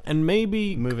Corbin and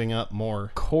maybe moving up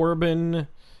more. Corbin,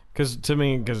 because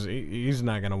he's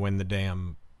not going to win the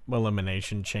damn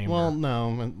Elimination Chamber. Well,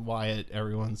 no, Wyatt,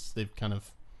 they've kind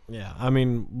of... Yeah, I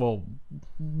mean, well,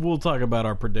 we'll talk about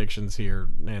our predictions here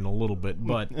in a little bit,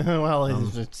 but... well,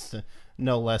 it's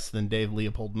no less than Dave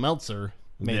Leopold Meltzer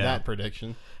made that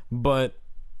prediction. But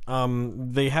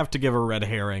they have to give a red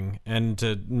herring and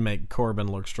to make Corbin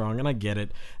look strong, and I get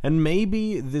it. And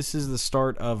maybe this is the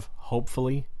start of,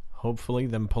 hopefully,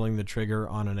 them pulling the trigger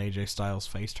on an AJ Styles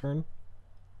face turn.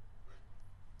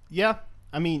 Yeah,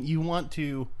 I mean, you want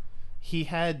to... He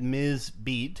had Miz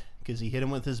beat because he hit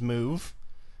him with his move.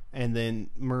 And then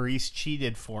Maurice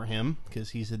cheated for him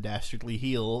because he's a dastardly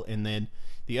heel. And then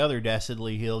the other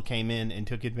dastardly heel came in and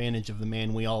took advantage of the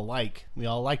man we all like. We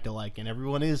all like to like. And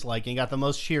everyone is liking. Got the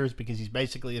most cheers because he's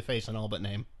basically a face in all but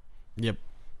name. Yep.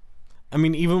 I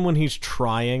mean, even when he's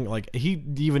trying, like, he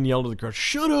even yelled at the crowd,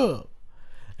 "Shut up!"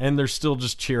 And they're still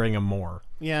just cheering him more.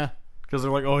 Yeah. Because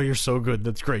they're like, "Oh, you're so good.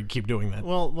 That's great. Keep doing that."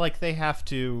 Well, like, they have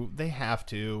to.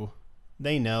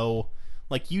 They know.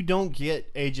 Like, you don't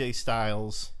get AJ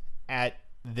Styles at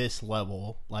this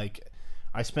level. Like,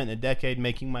 I spent a decade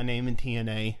making my name in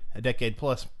TNA, a decade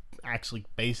plus actually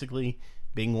basically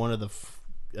being one of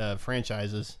the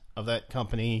franchises of that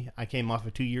company. I came off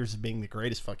of 2 years of being the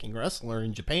greatest fucking wrestler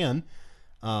in Japan.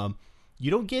 You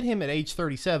don't get him at age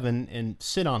 37 and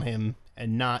sit on him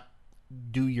and not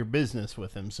do your business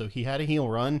with him. So he had a heel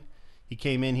run. He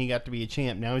came in, he got to be a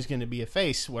champ. Now he's going to be a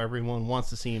face where everyone wants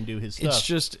to see him do his stuff. It's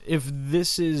just, if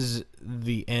this is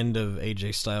the end of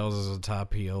AJ Styles as a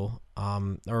top heel,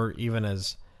 or even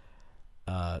as,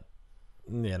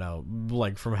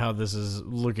 like from how this is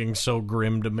looking so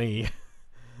grim to me,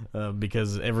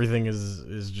 because everything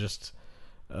is just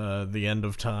the end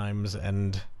of times,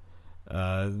 and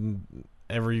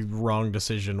every wrong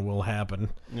decision will happen.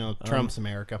 Trump's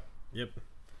America. Yep.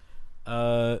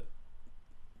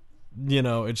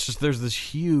 It's just there's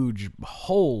this huge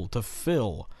hole to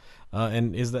fill,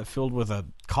 and is that filled with a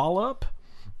call-up?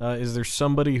 Is there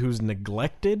somebody who's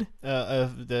neglected?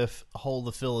 The hole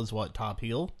to fill is what, top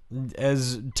heel?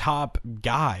 As top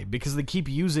guy, because they keep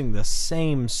using the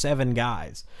same 7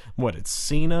 guys. What, it's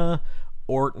Cena,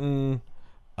 Orton,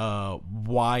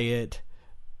 Wyatt,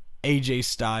 AJ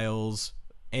Styles,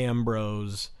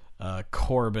 Ambrose,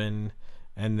 Corbin,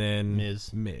 and then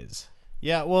Miz.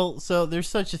 Yeah, well, so there's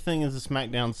such a thing as a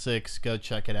SmackDown 6. Go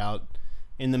check it out.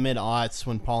 In the mid-aughts,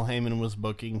 when Paul Heyman was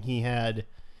booking, he had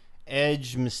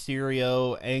Edge,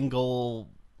 Mysterio, Angle,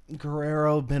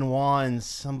 Guerrero, Benoit, and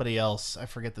somebody else. I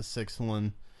forget the 6th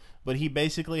one. But he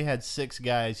basically had 6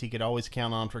 guys he could always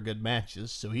count on for good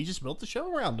matches, so he just built the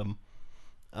show around them.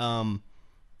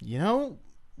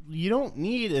 You don't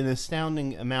need an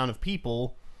astounding amount of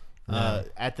people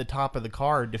at the top of the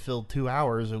card to fill 2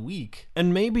 hours a week.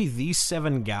 And maybe these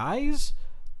 7 guys,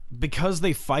 because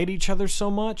they fight each other so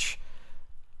much,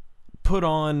 put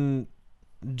on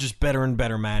just better and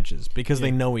better matches because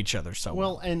they know each other so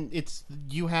well. And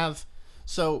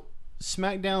so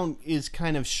SmackDown is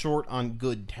kind of short on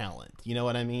good talent. You know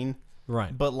what I mean?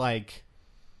 Right. But like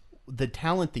the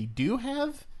talent they do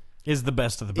have is the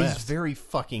best of the best. Is very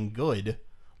fucking good.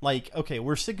 Like, okay,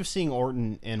 we're sick of seeing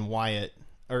Cena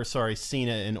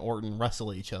and Orton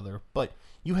wrestle each other, but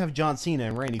you have John Cena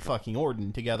and Randy fucking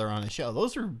Orton together on a show.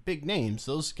 Those are big names.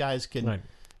 Those guys can... Right.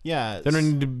 Yeah, they don't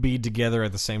need to be together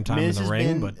at the same time in the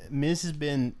ring. But Miz has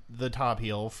been the top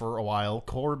heel for a while.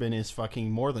 Corbin is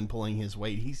fucking more than pulling his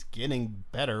weight. He's getting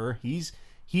better. He's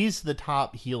the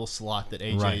top heel slot that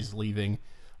AJ is leaving.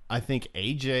 I think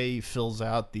AJ fills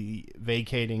out the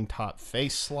vacating top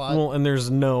face slot. Well, and there's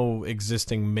no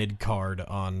existing mid card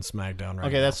on SmackDown right now.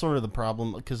 Okay, that's sort of the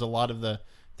problem because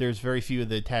there's very few of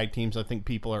the tag teams I think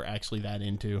people are actually that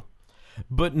into.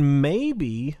 But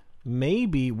maybe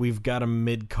we've got a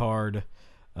mid-card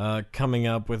coming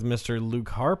up with Mr. Luke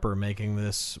Harper making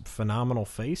this phenomenal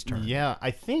face turn. Yeah,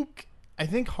 I think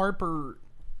Harper...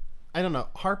 I don't know.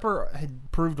 Harper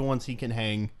had proved once he can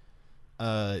hang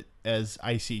as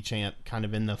IC champ kind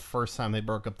of in the first time they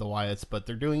broke up the Wyatts, but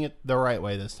they're doing it the right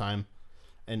way this time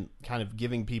and kind of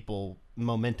giving people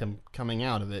momentum coming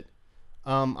out of it.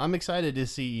 I'm excited to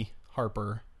see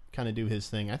Harper kind of do his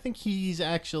thing. I think he's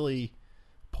actually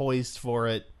poised for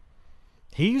it.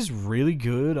 He's really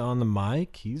good on the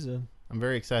mic. I'm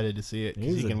very excited to see it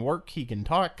because he can work, he can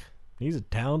talk. He's a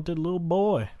talented little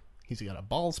boy. He's got a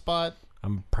ball spot.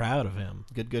 I'm proud of him.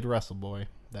 Good wrestle boy,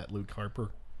 that Luke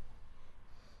Harper.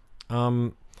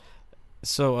 So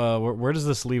where does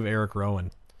this leave Eric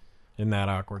Rowan in that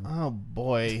awkward? Oh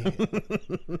boy.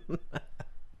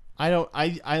 I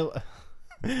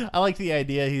like the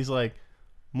idea. He's like,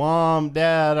 Mom,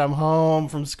 Dad, I'm home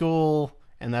from school.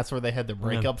 And that's where they had the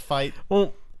breakup fight.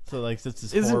 Well, so like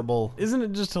this is horrible. Isn't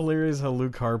it just hilarious how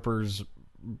Luke Harper's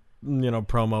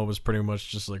promo was pretty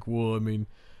much just like, well, I mean,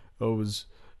 I was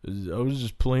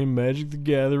just playing Magic the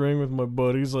Gathering with my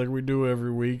buddies like we do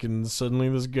every week, and suddenly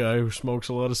this guy who smokes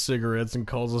a lot of cigarettes and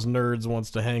calls us nerds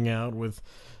wants to hang out with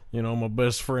my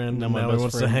best friend, and now he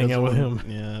wants to hang out with him.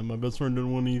 Yeah, my best friend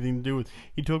didn't want anything to do with.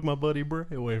 He took my buddy Bray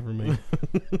away from me.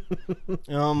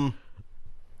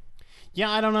 Yeah,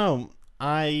 I don't know.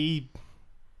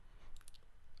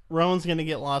 Rowan's gonna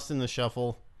get lost in the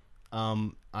shuffle.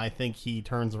 I think he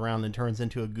turns around and turns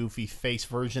into a goofy face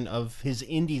version of his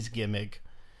Indies gimmick,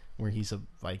 where he's a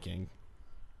Viking.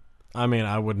 I mean,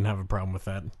 I wouldn't have a problem with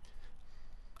that.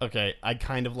 Okay, I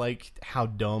kind of liked how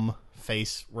dumb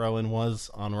face Rowan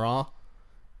was on Raw,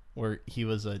 where he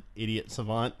was an idiot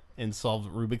savant and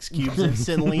solved Rubik's Cubes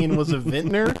instantly and was a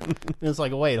vintner. And it's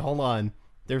like, wait, hold on.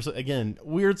 There's, again,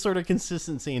 weird sort of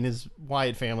consistency in his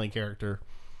Wyatt family character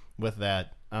with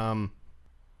that.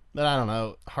 But I don't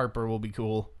know. Harper will be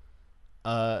cool.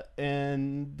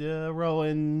 And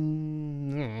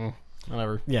Rowan,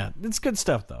 whatever. Yeah, it's good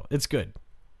stuff, though. It's good.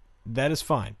 That is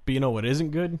fine. But you know what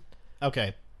isn't good?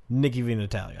 Okay. Nikki v.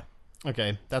 Natalya.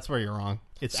 Okay, that's where you're wrong.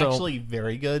 It's actually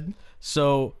very good.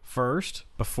 So, first,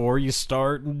 before you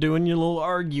start doing your little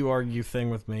argue thing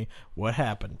with me, what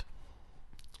happened?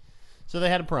 So they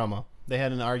had a promo. They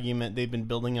had an argument. They've been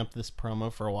building up this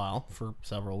promo for a while, for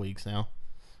several weeks now.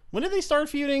 When did they start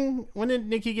feuding? When did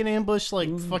Nikki get ambushed?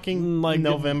 Like fucking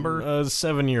November?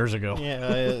 7 years ago.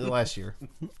 Yeah, last year.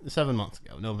 7 months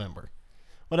ago, November.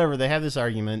 Whatever, they have this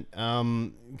argument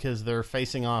because they're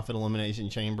facing off at Elimination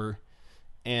Chamber.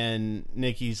 and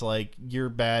Nikki's like, "You're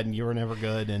bad and you were never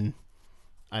good," and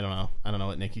I don't know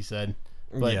what Nikki said,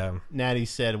 but Yeah. Natty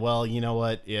said, "Well, you know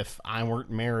what? If I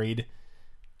weren't married,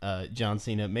 John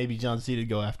Cena, maybe John Cena'd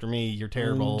go after me. You're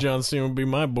terrible." John Cena would be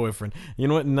my boyfriend. You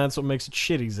know what? And that's what makes it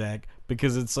shitty, Zach,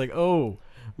 because it's like, oh,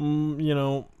 you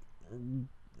know,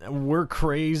 we're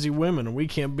crazy women and we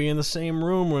can't be in the same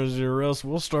room as you or else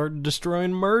we'll start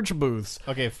destroying merch booths.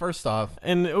 Okay, first off,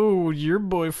 And, oh, your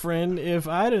boyfriend, if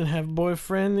I didn't have a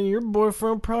boyfriend, then your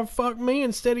boyfriend would probably fuck me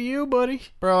instead of you, buddy.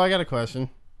 bro, I got a question.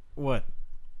 What?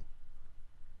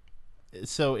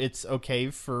 So it's okay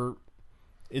for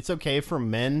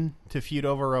men to feud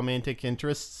over romantic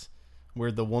interests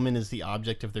where the woman is the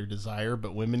object of their desire,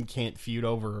 but women can't feud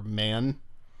over a man?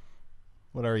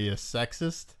 What are you,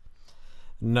 sexist?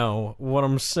 No, what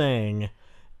I'm saying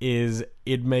is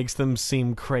it makes them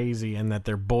seem crazy and that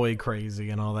they're boy crazy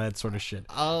and all that sort of shit.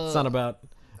 It's not about...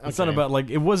 It's not okay. about,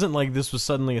 like, it wasn't like this was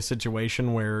suddenly a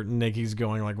situation where Nikki's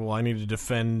going, like, well, I need to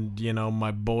defend, you know, my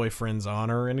boyfriend's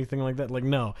honor or anything like that. Like,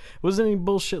 no. It wasn't any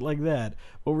bullshit like that.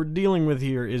 What we're dealing with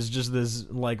here is just this,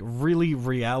 like, really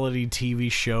reality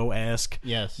TV show-esque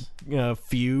Yes.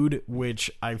 feud,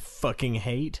 which I fucking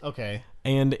hate. Okay.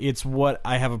 And it's what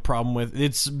I have a problem with.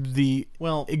 It's the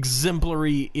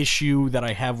exemplary issue that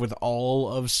I have with all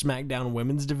of SmackDown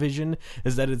Women's Division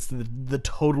is that it's the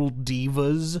total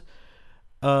divas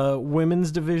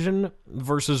women's division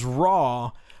versus Raw,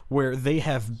 where they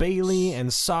have Bayley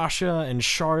and Sasha and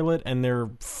Charlotte, and they're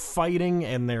fighting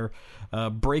and they're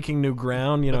breaking new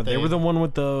ground. You know, they were the one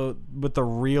with the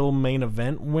real main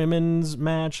event women's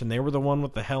match, and they were the one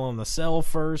with the Hell in the Cell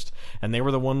first, and they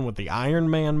were the one with the Iron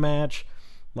Man match.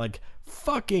 Like,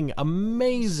 fucking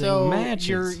amazing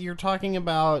matches. You're talking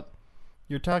about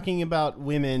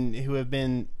women who have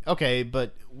been okay,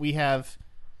 but we have.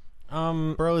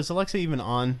 Bro, is Alexa even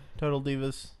on Total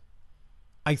Divas?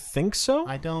 I think so.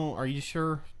 I don't. Are you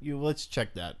sure? Let's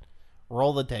check that.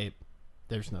 Roll the tape.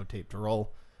 There's no tape to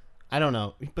roll. I don't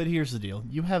know. But here's the deal.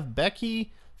 You have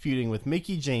Becky feuding with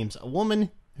Mickie James, a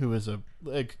woman who is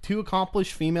two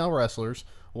accomplished female wrestlers,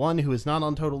 one who is not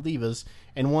on Total Divas,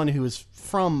 and one who is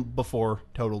from before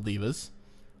Total Divas.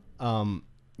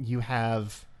 You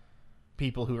have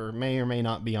people who may or may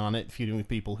not be on it feuding with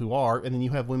people who are, and then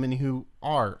you have women who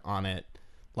are on it.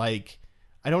 Like,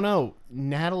 I don't know,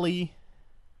 Natalie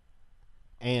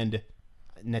and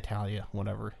Natalia,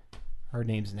 whatever. Her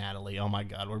name's Natalie. Oh my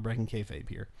god, we're breaking kayfabe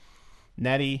here.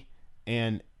 Natty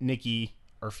and Nikki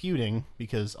are feuding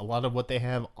because a lot of what they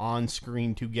have on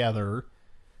screen together,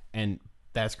 and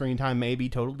that screen time may be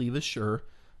Total Divas, sure,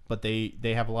 but they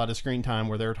have a lot of screen time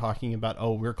where they're talking about,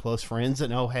 oh, we're close friends,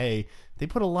 and oh, hey, they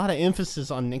put a lot of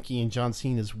emphasis on Nikki and John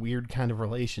Cena's weird kind of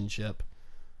relationship.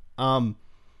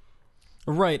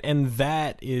 Right, and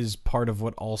that is part of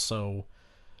what also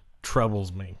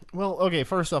troubles me. Well, okay,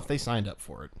 first off, they signed up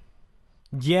for it.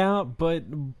 Yeah, but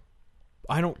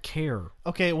I don't care.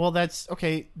 Okay, well, that's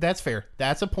fair.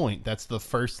 That's a point. That's the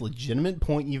first legitimate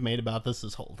point you've made about this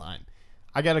whole time.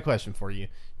 I got a question for you.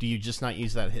 Do you just not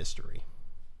use that history?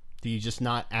 Do you just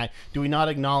not do we not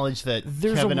acknowledge that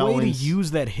There's Kevin a way Owens to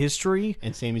use that history?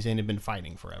 and Sami Zayn have been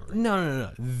fighting forever? No.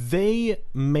 They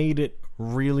made it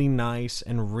really nice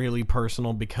and really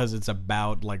personal because it's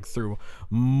about, like, through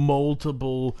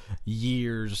multiple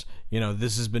years, you know,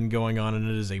 this has been going on, and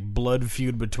it is a blood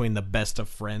feud between the best of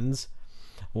friends.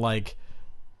 Like,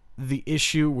 the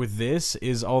issue with this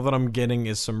is all that I'm getting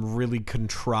is some really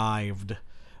contrived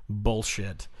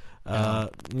bullshit.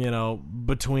 You know,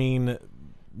 between,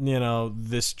 you know,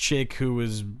 this chick who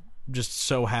is just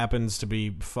so happens to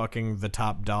be fucking the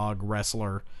top dog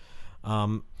wrestler,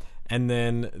 and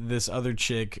then this other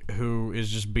chick who is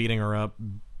just beating her up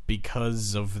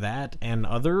because of that and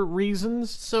other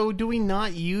reasons. So do we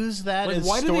not use that Like, as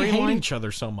why do they hate storyline? each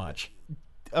other so much?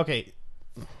 Okay.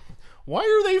 Why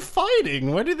are they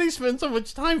fighting? Why do they spend so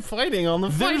much time fighting on the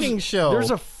fighting show?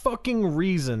 There's a fucking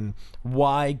reason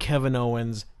why Kevin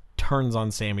Owens turns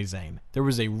on Sami Zayn. There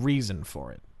was a reason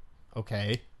for it.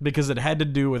 Okay. Because it had to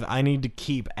do with I need to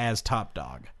keep as top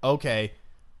dog. Okay.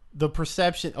 The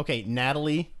perception... Okay,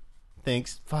 Natalie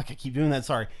thinks... Fuck, I keep doing that,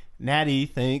 sorry. Natty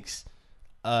thinks...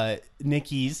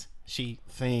 She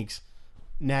thinks...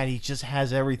 Natty just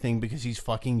has everything because he's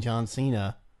fucking John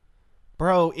Cena.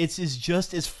 Bro, it's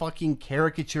just as fucking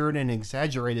caricatured and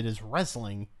exaggerated as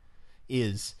wrestling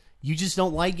is. You just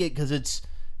don't like it because it's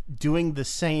doing the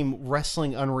same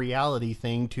wrestling unreality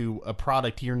thing to a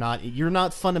product you're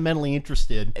not fundamentally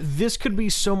interested. This could be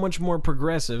so much more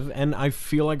progressive, and I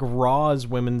feel like Raw's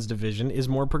women's division is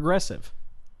more progressive.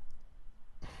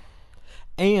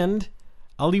 And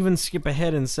I'll even skip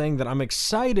ahead in saying that I'm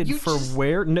excited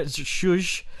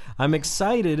I'm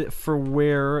excited for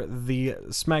where the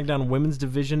SmackDown Women's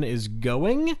Division is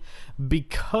going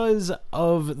because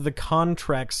of the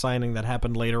contract signing that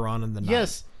happened later on in the night.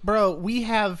 Yes, bro, we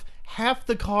have half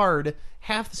the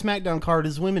SmackDown card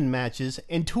is women matches,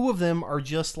 and 2 of them are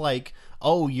just like,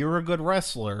 oh, you're a good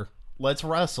wrestler, let's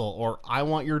wrestle, or I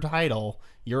want your title,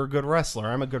 you're a good wrestler,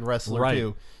 I'm a good wrestler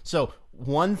too. So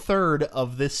 1/3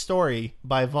 of this story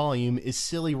by volume is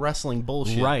silly wrestling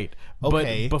bullshit. Right.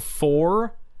 Okay. But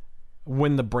before,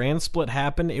 when the brand split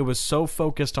happened, it was so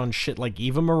focused on shit like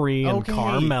Eva Marie and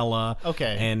Carmella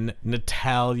and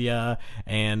Natalya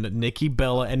and Nikki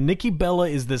Bella. And Nikki Bella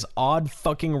is this odd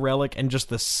fucking relic, and just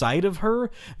the sight of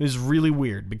her is really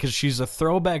weird because she's a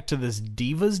throwback to this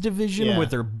Divas division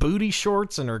with her booty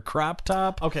shorts and her crop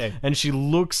top. Okay. And she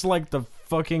looks like the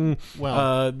fucking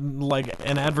like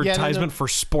an advertisement for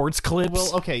sports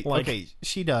clips. Well, okay,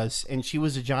 she does, and she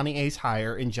was a Johnny Ace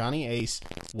hire, and Johnny Ace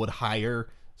would hire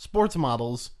sports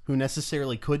models who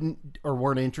necessarily couldn't or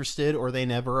weren't interested, or they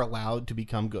never allowed to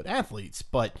become good athletes.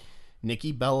 But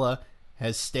Nikki Bella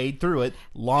has stayed through it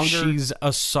longer. She's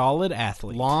a solid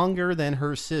athlete. Longer than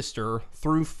her sister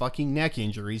through fucking neck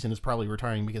injuries, and is probably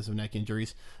retiring because of neck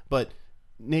injuries. But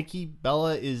Nikki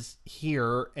Bella is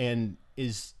here and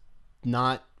is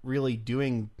not really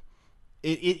doing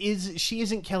she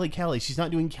isn't Kelly Kelly. She's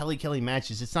not doing Kelly Kelly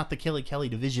matches. It's not the Kelly Kelly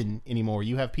division anymore.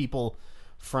 You have people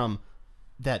from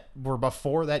that were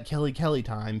before that Kelly Kelly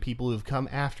time, people who've come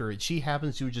after it. She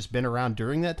happens to have just been around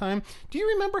during that time. Do you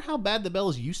remember how bad the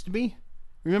Bellas used to be?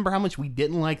 Remember how much we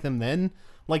didn't like them then?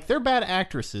 Like, they're bad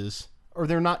actresses, or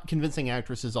they're not convincing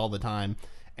actresses all the time.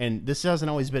 And this hasn't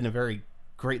always been a very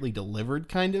greatly delivered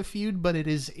kind of feud, but it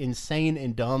is insane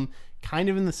and dumb, kind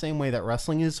of in the same way that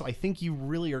wrestling is. So I think you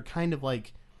really are kind of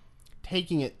like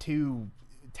taking it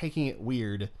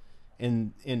weird.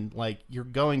 And like, you're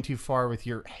going too far with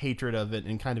your hatred of it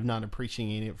and kind of not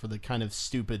appreciating it for the kind of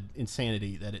stupid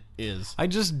insanity that it is. I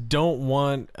just don't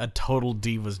want a total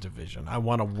divas division. I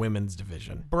want a women's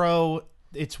division. Bro,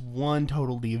 it's one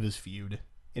total divas feud.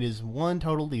 It is one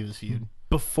total divas feud.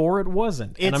 Before it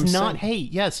wasn't. It's not,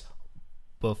 yes.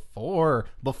 Before,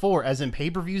 as in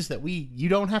pay-per-views that you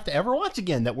don't have to ever watch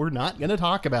again, that we're not going to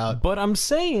talk about. But I'm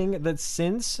saying that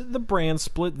since the brand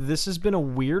split, this has been a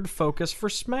weird focus for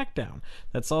SmackDown.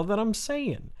 That's all that I'm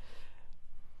saying.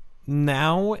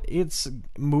 Now it's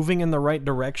moving in the right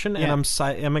direction, and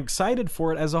I'm excited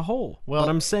for it as a whole. Well, but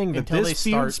I'm saying that this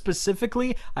feud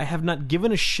specifically, I have not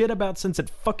given a shit about since it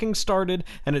fucking started,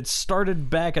 and it started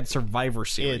back at Survivor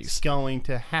Series. It's going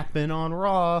to happen on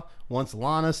Raw once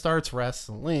Lana starts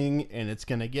wrestling, and it's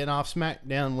going to get off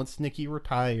SmackDown once Nikki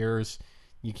retires.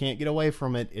 You can't get away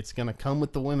from it. It's going to come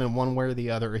with the women one way or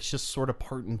the other. It's just sort of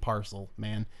part and parcel,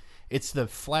 man. It's the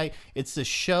flag. It's the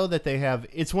show that they have.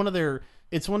 It's one of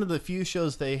the few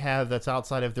shows they have that's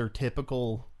outside of their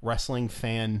typical wrestling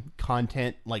fan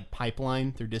content, like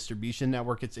pipeline, their distribution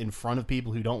network. It's in front of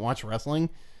people who don't watch wrestling.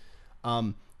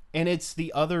 And it's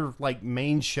the other like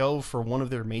main show for one of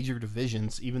their major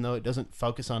divisions, even though it doesn't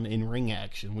focus on in-ring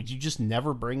action. Would you just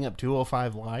never bring up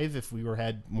 205 Live if we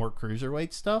had more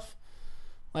cruiserweight stuff?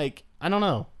 Like, I don't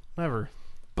know. Never.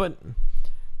 But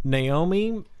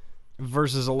Naomi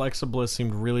versus Alexa Bliss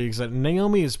seemed really exciting.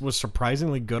 Naomi was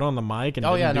surprisingly good on the mic and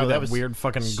didn't do that weird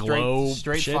fucking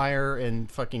straight shit. Fire and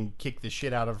fucking kick the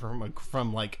shit out of her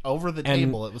from like over the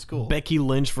table. It was cool. Becky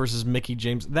Lynch versus Mickie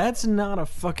James. That's not a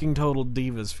fucking total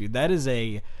divas feud. That is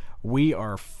we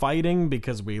are fighting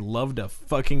because we love to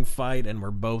fucking fight and we're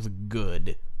both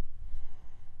good.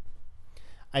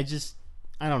 I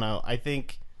don't know. I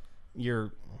think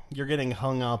you're getting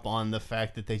hung up on the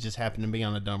fact that they just happen to be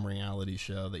on a dumb reality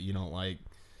show that you don't like.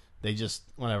 They just,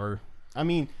 whatever. I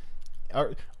mean,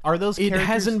 are those characters... It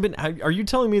hasn't been... Are you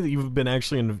telling me that you've been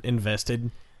actually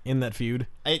invested in that feud?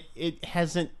 It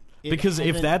hasn't... Because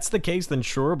if that's the case, then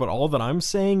sure, but all that I'm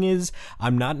saying is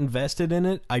I'm not invested in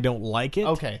it. I don't like it.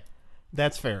 Okay,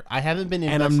 that's fair. I haven't been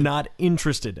invested... And I'm not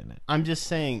interested in it. I'm just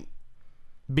saying...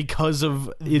 Because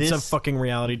of it's a fucking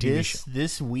reality TV show.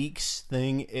 This week's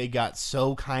thing, it got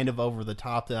so kind of over the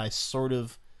top that I sort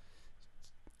of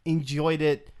enjoyed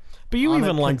it. But you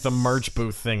even liked the merch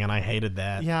booth thing, and I hated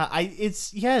that. Yeah,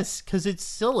 because it's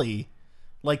silly.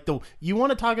 Like you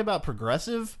want to talk about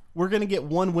progressive? We're gonna get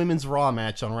one women's Raw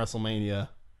match on WrestleMania.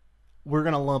 We're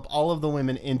gonna lump all of the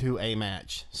women into a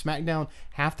match. SmackDown,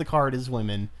 half the card is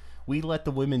women. We let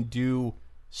the women do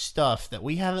stuff that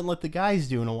we haven't let the guys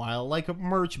do in a while, like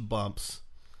merch bumps.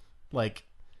 Like,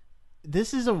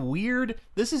 this is a weird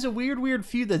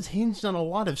feud that's hinged on a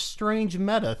lot of strange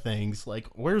meta things. Like,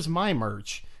 where's my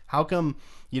merch? How come,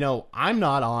 I'm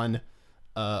not on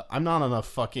a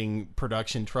fucking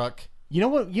production truck. You know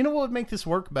what would make this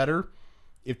work better?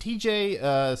 If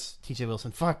TJ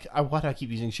Wilson, why do I keep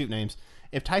using shoot names?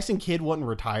 If Tyson Kidd wasn't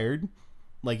retired,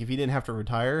 like if he didn't have to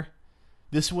retire,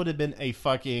 this would have been a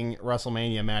fucking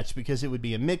WrestleMania match because it would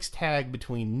be a mixed tag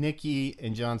between Nikki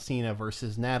and John Cena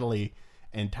versus Natalie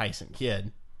and Tyson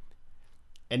Kidd.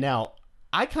 And now,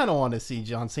 I kind of want to see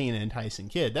John Cena and Tyson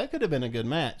Kidd. That could have been a good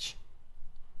match.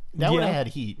 That would have had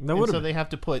heat. So they have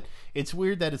to put... It's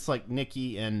weird that it's like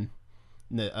Nikki and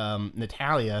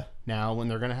Natalia now when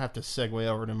they're going to have to segue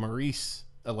over to Maurice,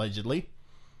 allegedly.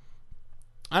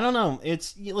 I don't know.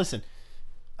 Listen,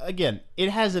 again, it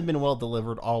hasn't been well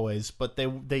delivered always, but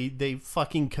they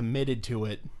fucking committed to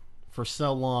it for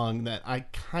so long that I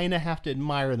kind of have to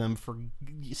admire them for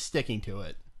sticking to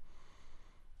it.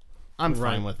 I'm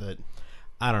fine with it.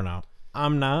 I don't know.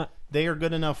 I'm not. They are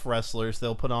good enough wrestlers.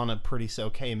 They'll put on a pretty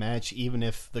okay match, even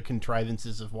if the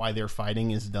contrivances of why they're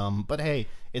fighting is dumb. But hey,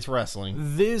 it's wrestling.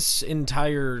 This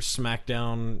entire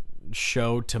SmackDown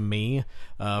show, to me,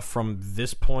 from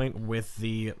this point with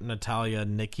the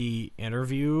Natalia-Nikki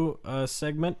interview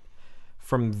segment,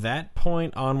 from that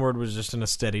point onward was just in a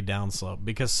steady downslope.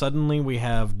 Because suddenly we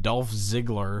have Dolph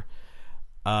Ziggler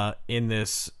in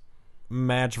this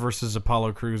match versus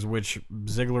Apollo Crews, which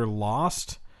Ziggler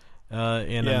lost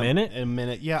in a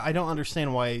minute. Yeah, I don't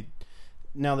understand why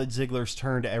now that Ziggler's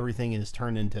turned, everything is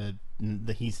turned into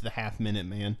he's the half-minute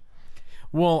man.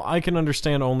 Well, I can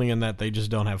understand only in that they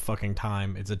just don't have fucking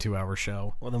time. It's a 2-hour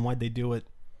show. Well, then why'd they do it?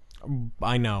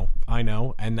 I know,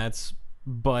 and that's...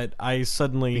 But I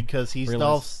suddenly... Because he's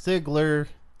Dolph Ziggler...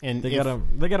 And they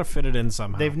gotta fit it in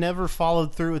somehow. They've never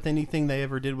followed through with anything they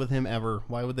ever did with him ever.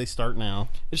 Why would they start now?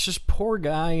 It's just poor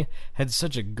guy had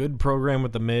such a good program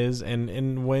with the Miz, and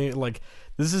in a way, like,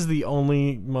 this is the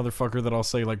only motherfucker that I'll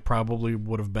say like probably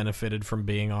would have benefited from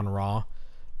being on Raw.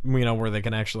 Where they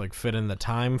can actually like fit in the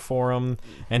time for him,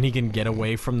 and he can get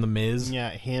away from the Miz.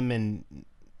 Yeah, him and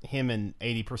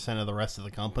 80% of the rest of the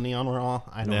company on Raw.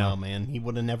 I don't know, man. He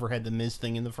would have never had the Miz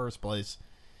thing in the first place.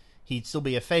 He'd still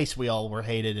be a face we all were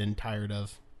hated and tired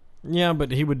of. Yeah,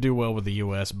 but he would do well with the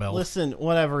U.S. belt. Listen,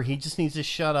 whatever. He just needs to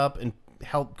shut up and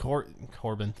help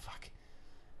Corbin. Fuck.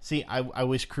 See, I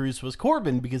wish Cruz was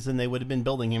Corbin because then they would have been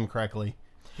building him correctly.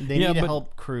 They need to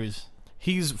help Cruz.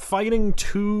 He's fighting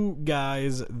two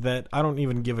guys that I don't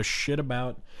even give a shit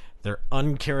about. They're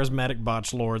uncharismatic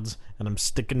botch lords, and I'm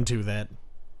sticking to that.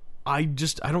 I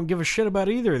don't give a shit about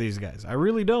either of these guys. I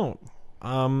really don't.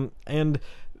 And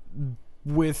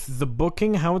with the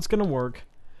booking, how it's going to work,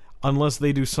 unless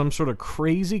they do some sort of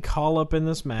crazy call-up in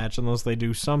this match, unless they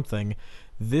do something,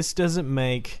 this doesn't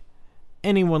make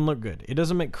anyone look good. It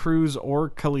doesn't make Cruz or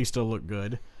Kalisto look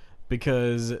good,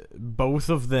 because both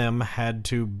of them had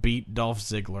to beat Dolph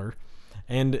Ziggler.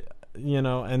 And,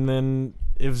 and then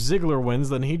if Ziggler wins,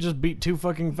 then he just beat two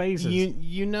fucking faces.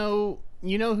 You know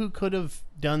who could have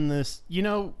done this? You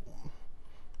know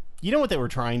what they were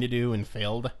trying to do and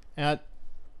failed at?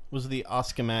 Was the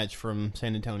Asuka match from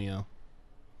San Antonio.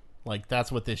 Like,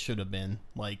 that's what this should have been.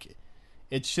 Like,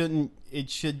 it should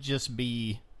just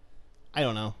be, I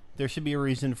don't know. There should be a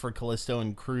reason for Kalisto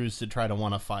and Cruz to try to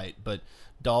want to fight, but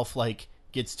Dolph, like,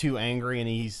 gets too angry and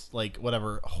he's, like,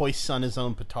 whatever, hoists on his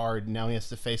own petard, and now he has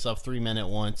to face off 3 men at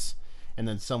once, and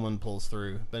then someone pulls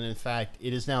through. But in fact,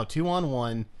 it is now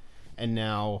 2-on-1, and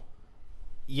now,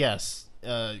 yes,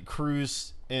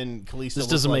 Cruz and Kalisto. This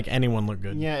doesn't make anyone look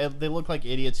good. Yeah, they look like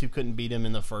idiots who couldn't beat him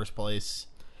in the first place.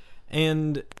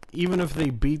 And even if they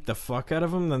beat the fuck out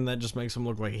of him, then that just makes them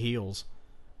look like heels.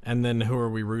 And then who are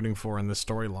we rooting for in this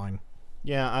storyline?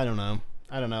 Yeah, I don't know.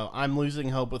 I'm losing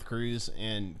hope with Cruz,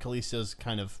 and Kalisto's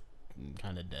kind of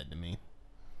dead to me.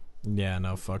 Yeah,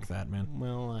 no, fuck that, man.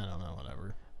 Well, I don't know,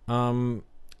 whatever.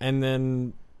 And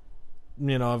then,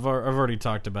 I've already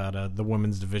talked about the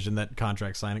women's division, that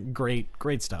contract signing. Great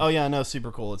stuff. Oh yeah, no,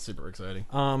 super cool. It's super exciting.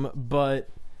 But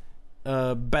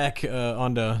back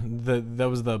onto that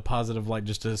was the positive light,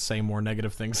 just to say more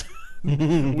negative things.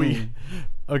 we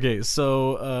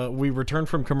return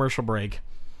from commercial break,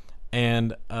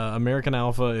 and American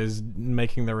Alpha is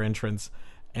making their entrance,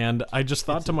 and I just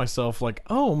thought to myself, like,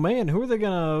 oh man, who are they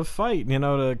gonna fight,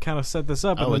 to kind of set this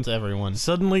up? Oh, and it's everyone.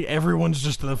 Suddenly everyone's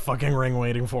just in the fucking ring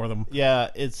waiting for them. Yeah,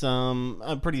 it's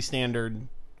a pretty standard.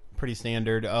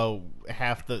 Oh,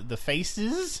 half the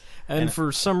faces, and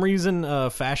for some reason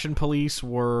Fashion Police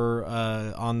were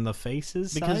on the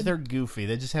faces because side? They're goofy.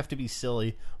 They just have to be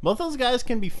silly. Both those guys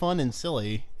can be fun and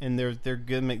silly, and they're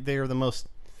good. They are the most.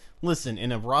 Listen,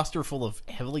 in a roster full of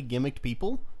heavily gimmicked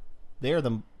people, they are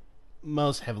the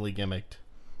most heavily gimmicked.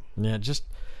 Yeah, just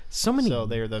so many So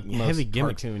they're the most heavy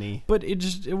gimmicks. cartoony. But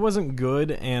it wasn't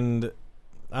good, and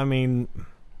I mean,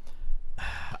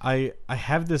 I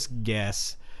have this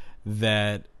guess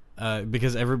that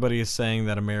because everybody is saying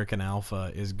that American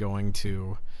Alpha is going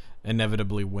to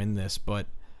inevitably win this, but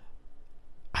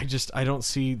I don't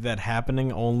see that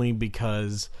happening, only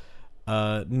because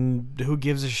who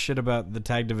gives a shit about the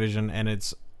tag division, and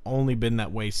it's only been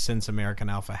that way since American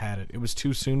Alpha had it. It was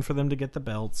too soon for them to get the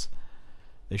belts.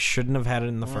 They shouldn't have had it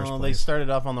in the first place. They started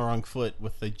off on the wrong foot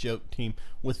with the joke team,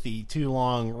 with the too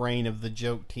long reign of the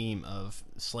joke team of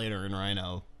Slater and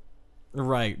Rhino.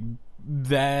 Right.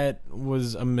 That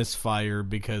was a misfire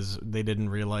because they didn't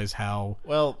realize how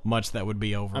much that would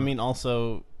be over. I mean,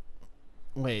 also,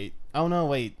 wait. Oh, no,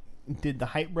 wait. Did the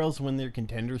Hype Bros win their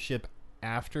contendership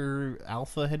after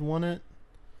Alpha had won it?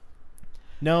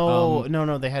 No,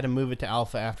 no. They had to move it to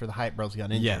Alpha after the Hype Bros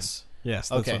got injured. Yes,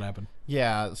 that's what happened.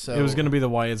 Yeah, so... It was going to be the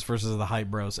Wyatts versus the Hype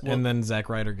Bros, and then Zack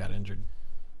Ryder got injured.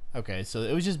 Okay, so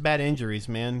it was just bad injuries,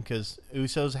 man, because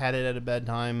Usos had it at a bad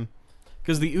time.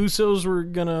 Because the Usos were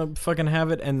going to fucking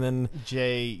have it, and then...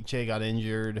 Jay got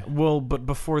injured. Well, but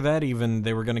before that even,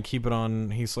 they were going to keep it on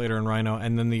Heath Slater and Rhino,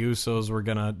 and then the Usos were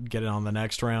going to get it on the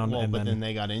next round. Well, and then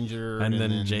they got injured. And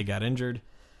then Jay got injured.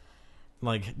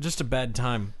 Like, just a bad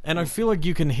time. And I feel like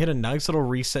you can hit a nice little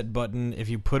reset button if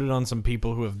you put it on some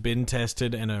people who have been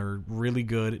tested and are really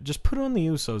good. Just put it on the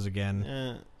Usos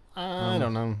again. I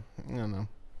don't know.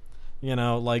 You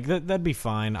know, like, that'd be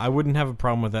fine. I wouldn't have a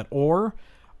problem with that. Or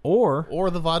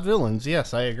the Vaudevillains.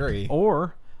 Yes, I agree.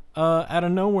 Or, out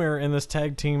of nowhere in this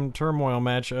tag team turmoil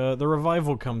match, the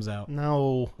Revival comes out.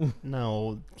 No.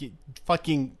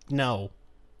 Fucking no.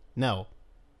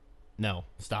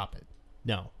 Stop it.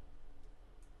 No.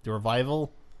 The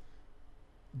Revival?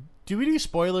 Do we do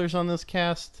spoilers on this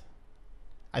cast?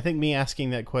 I think me asking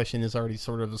that question is already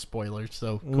sort of a spoiler,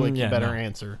 so quick, you better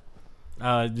answer.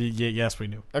 Yes, we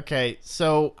do. Okay,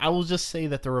 so I will just say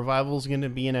that the Revival is going to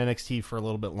be in NXT for a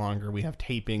little bit longer. We have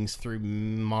tapings through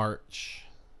March.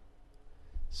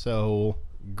 So...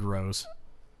 Gross.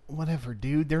 Whatever,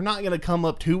 dude. They're not going to come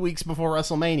up 2 weeks before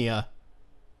WrestleMania.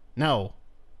 No.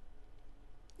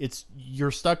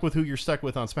 You're stuck with who you're stuck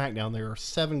with on SmackDown. There are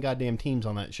 7 goddamn teams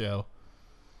on that show.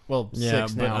 Well,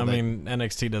 6 now. I mean,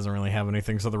 NXT doesn't really have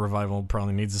anything, so the Revival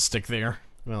probably needs to stick there.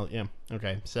 Well, yeah.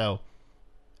 Okay, so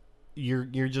you're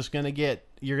just gonna get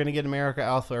America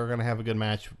Alpha are gonna have a good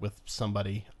match with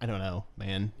somebody. I don't know,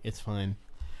 man. It's fine.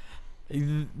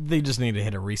 They just need to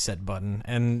hit a reset button,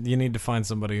 and you need to find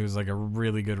somebody who's like a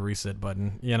really good reset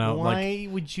button. You know, why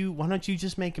don't you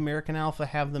just make American Alpha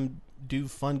have them do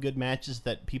fun, good matches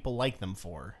that people like them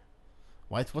for?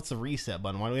 What's the reset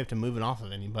button? Why do we have to move it off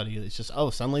of anybody? It's just,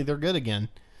 suddenly they're good again.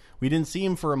 We didn't see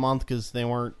them for a month because they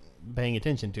weren't paying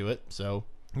attention to it. So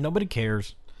nobody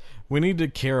cares. We need to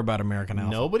care about American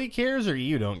Alpha. Nobody cares, or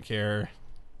you don't care?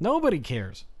 Nobody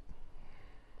cares.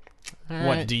 All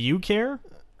what, right. do you care?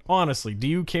 Honestly, do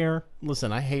you care?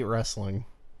 Listen, I hate wrestling.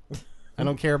 I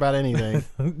don't care about anything.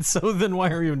 So then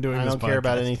why are you even doing this podcast? I don't care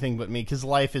about anything but me, because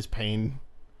life is pain.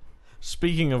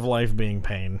 Speaking of life being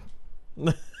pain,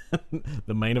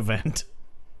 the main event,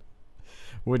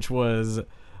 which was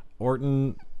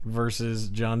Orton versus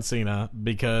John Cena,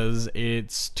 because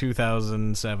it's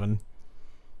 2007.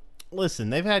 Listen,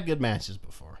 they've had good matches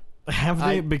before. Have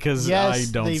they? Because I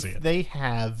don't see it. They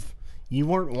have. You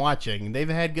weren't watching. They've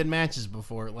had good matches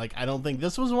before. Like, I don't think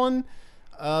this was one,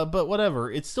 but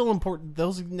whatever. It's still important.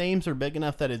 Those names are big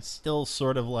enough that it's still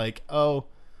sort of like, oh,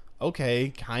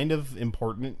 okay, kind of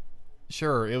important.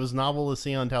 Sure, it was novel to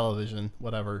see on television.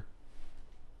 Whatever.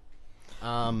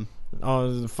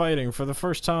 Fighting for the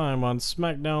first time on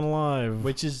SmackDown Live,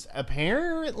 which is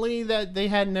apparently that they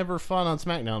had never fought on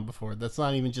SmackDown before. That's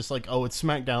not even just like, oh, it's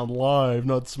SmackDown Live,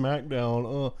 not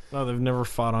SmackDown. No, they've never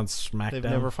fought on SmackDown. They've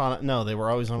never fought. No, they were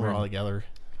always on Raw together.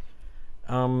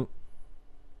 Yeah,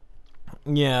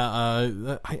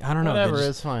 I don't know. Whatever,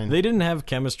 it's fine. They didn't have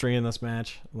chemistry in this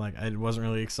match. Like, it wasn't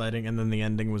really exciting, and then the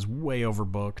ending was way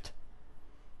overbooked.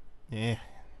 Yeah.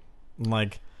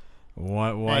 Like,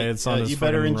 why it's on this you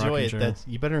better fucking enjoy rocking it. chair.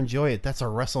 You better enjoy it. That's a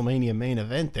WrestleMania main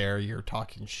event there you're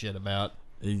talking shit about.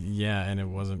 Yeah, and it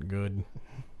wasn't good.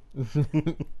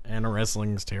 And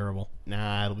wrestling's terrible.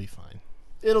 Nah, it'll be fine.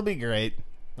 It'll be great.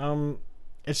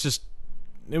 It's just,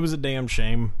 it was a damn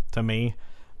shame to me,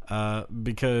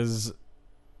 because,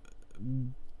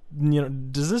 you know,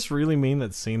 does this really mean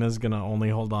that Cena's gonna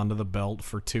only hold on to the belt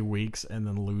for 2 weeks and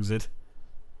then lose it?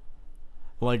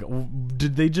 Like,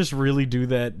 did they just really do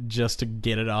that just to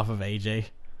get it off of AJ?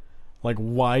 Like,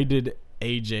 why did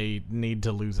AJ need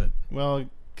to lose it? Well,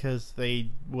 because they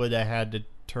would have had to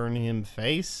turn him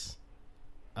face.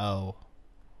 Oh.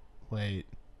 Wait.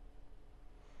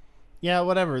 Yeah,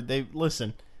 whatever. They've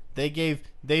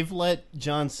let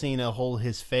John Cena hold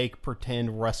his fake pretend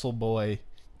WrestleBoy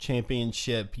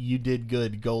championship You Did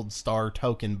Good Gold Star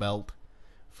token belt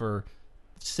for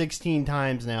 16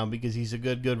 times now because he's a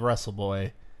good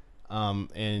WrestleBoy.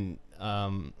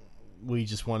 We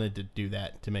just wanted to do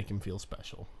that to make him feel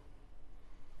special.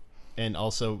 And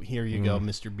also, here you go,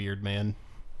 Mr. Beardman.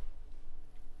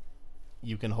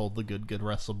 You can hold the good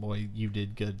WrestleBoy You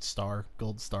Did Good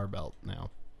Gold Star belt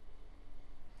now.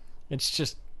 It's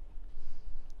just...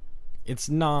 It's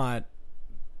not...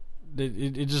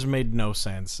 It just made no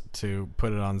sense to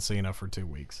put it on Cena for 2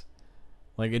 weeks.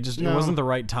 Like, it wasn't the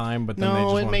right time, but then they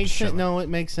just wanted to show it. No, it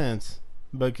makes sense.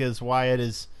 Because Wyatt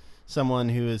is someone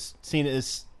who is... Cena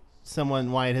is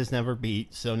someone Wyatt has never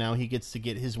beat, so now he gets to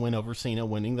get his win over Cena,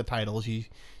 winning the titles. He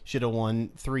should have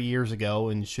won 3 years ago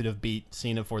and should have beat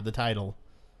Cena for the title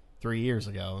 3 years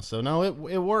ago. So, no, it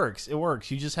works. It works.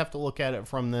 You just have to look at it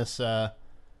from this...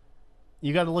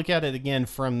 you got to look at it again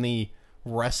from the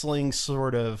wrestling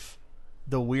sort of...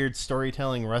 The weird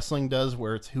storytelling wrestling does,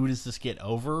 where it's who does this get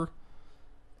over,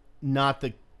 not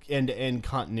the end-to-end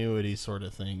continuity sort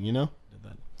of thing, you know?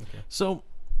 Okay. So,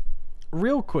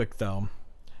 real quick though,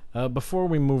 before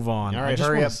we move on, all right,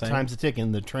 hurry up! Time's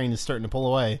ticking. The train is starting to pull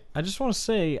away. I just want to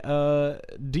say,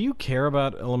 do you care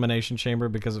about Elimination Chamber?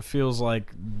 Because it feels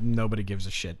like nobody gives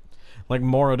a shit. Like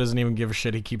Morrow doesn't even give a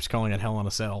shit. He keeps calling it Hell in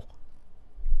a Cell.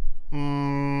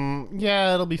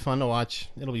 Yeah, it'll be fun to watch.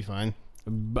 It'll be fine.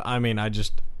 I mean,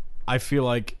 I feel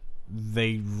like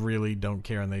they really don't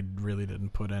care, and they really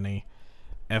didn't put any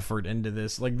effort into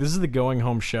this. Like, this is the going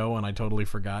home show, and I totally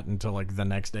forgot until, like, the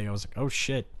next day. I was like, oh,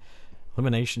 shit.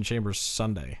 Elimination Chamber's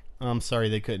Sunday. I'm sorry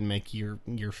they couldn't make your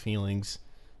feelings,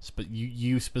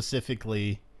 you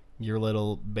specifically, your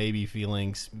little baby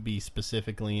feelings, be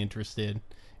specifically interested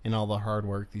in all the hard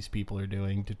work these people are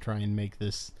doing to try and make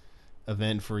this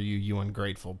event for you, you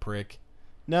ungrateful prick.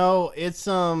 No, it's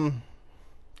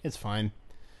fine.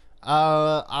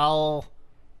 I'm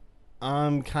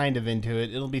kind of into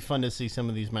it. It'll be fun to see some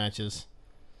of these matches.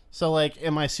 So, like,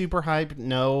 am I super hyped?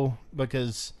 No,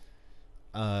 because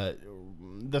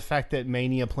the fact that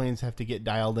Mania plans have to get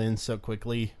dialed in so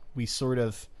quickly, we sort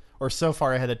of, or so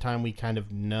far ahead of time, we kind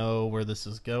of know where this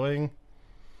is going.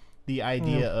 The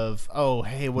idea of, oh,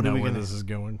 hey, what are we going to... where this is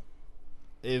going.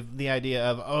 If the idea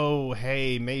of, oh,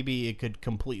 hey, maybe it could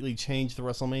completely change the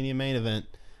WrestleMania main event,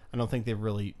 I don't think they've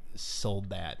really sold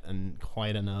that and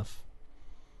quite enough.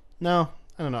 No,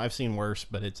 I don't know. I've seen worse,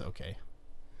 but it's okay.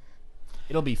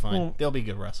 It'll be fine. Well, they'll be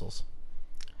good wrestles.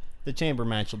 The chamber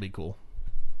match will be cool.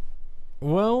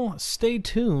 Well, stay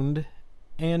tuned,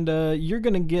 and you're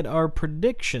going to get our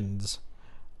predictions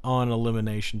on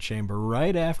Elimination Chamber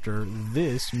right after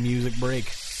this music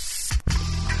break.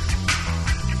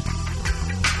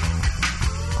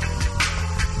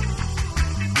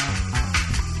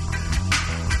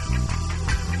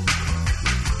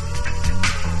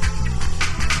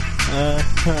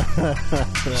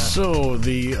 So,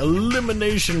 the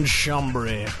Elimination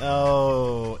Chamber.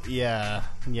 Oh, yeah.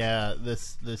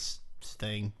 This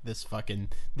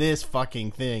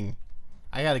fucking thing.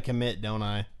 I gotta commit, don't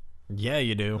I? Yeah,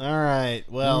 you do.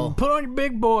 Alright, well. Put on your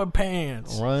big boy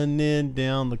pants. Running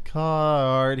down the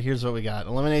card. Here's what we got.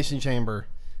 Elimination Chamber.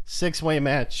 6-way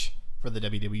match for the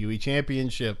WWE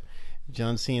Championship.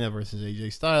 John Cena versus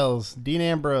AJ Styles. Dean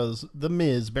Ambrose, The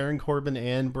Miz, Baron Corbin,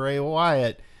 and Bray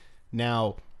Wyatt.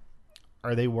 Now,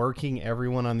 are they working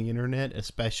everyone on the internet,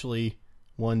 especially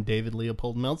one David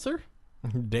Leopold Meltzer?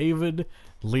 David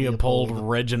Leopold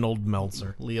Reginald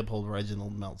Meltzer. Leopold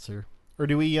Reginald Meltzer. Or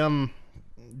do we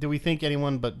think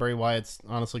anyone but Bray Wyatt's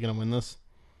honestly going to win this?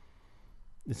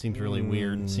 It seems really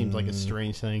weird. It seems like a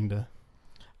strange thing to...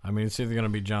 I mean, it's either going to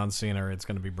be John Cena or it's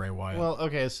going to be Bray Wyatt. Well,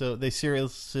 okay, so they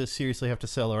seriously have to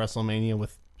sell a WrestleMania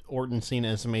with Orton Cena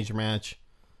as a major match,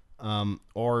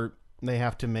 or they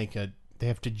have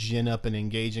to gin up an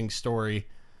engaging story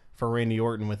for Randy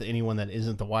Orton with anyone that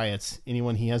isn't the Wyatts,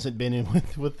 anyone he hasn't been in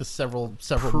with the several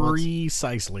months.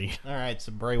 Precisely. All right,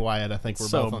 so Bray Wyatt, I think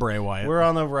Bray Wyatt. We're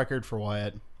on the record for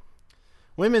Wyatt.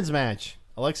 Women's match: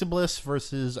 Alexa Bliss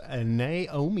versus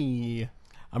Naomi.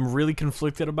 I'm really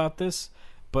conflicted about this,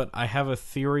 but I have a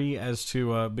theory as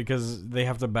to because they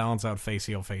have to balance out face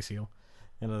heel,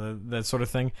 that sort of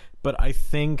thing. But I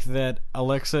think that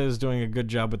Alexa is doing a good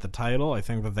job with the title. I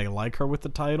think that they like her with the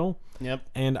title. Yep.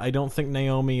 And I don't think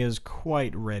Naomi is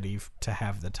quite ready to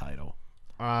have the title.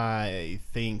 I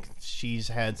think she's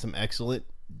had some excellent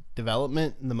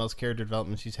development, the most character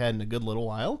development she's had in a good little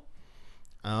while.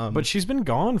 But she's been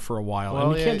gone for a while,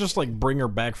 Well, and you can't just like bring her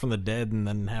back from the dead and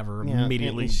then have her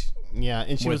immediately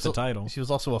and she with was the title. She was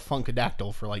also a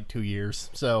Funkadactyl for like 2 years.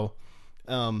 So,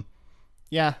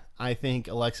 yeah, I think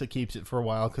Alexa keeps it for a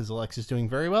while because Alexa's doing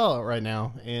very well right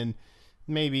now, and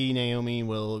maybe Naomi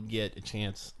will get a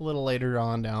chance a little later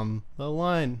on down the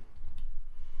line.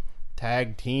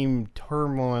 Tag team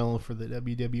turmoil for the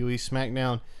WWE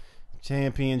SmackDown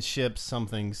Championship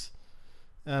somethings.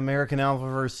 American Alpha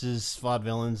versus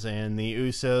Vaudevillains and the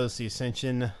Usos, the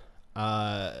Ascension,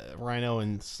 Rhino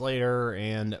and Slater,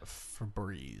 and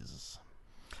Febreze.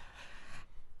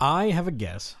 I have a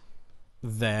guess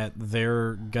that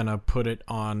they're gonna put it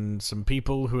on some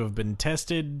people who have been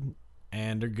tested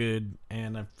and are good,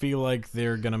 and I feel like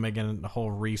they're gonna make a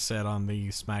whole reset on the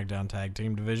SmackDown Tag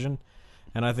Team division,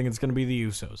 and I think it's gonna be the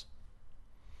Usos.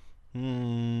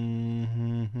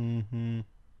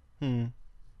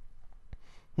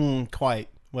 Quite.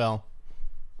 Well,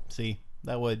 see,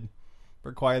 that would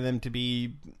require them to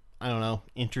be, I don't know,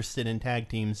 interested in tag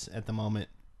teams at the moment.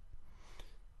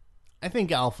 I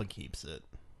think Alpha keeps it.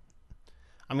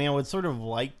 I mean, I would sort of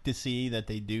like to see that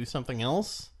they do something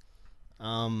else.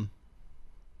 I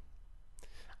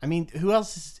mean, who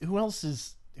else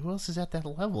is at that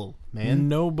level, man?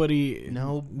 Nobody.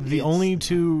 No, the only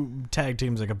two tag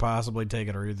teams that could possibly take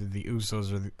it are either the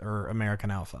Usos or American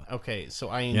Alpha. Okay, so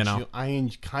I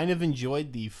kind of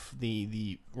enjoyed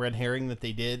the red herring that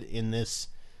they did in this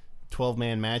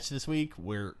 12-man match this week,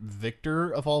 where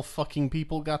Victor of all fucking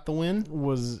people got the win.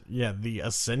 Was the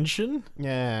Ascension?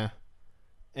 Yeah,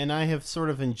 and I have sort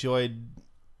of enjoyed,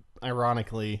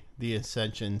 ironically, the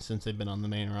Ascension since they've been on the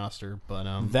main roster.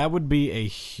 But that would be a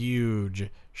huge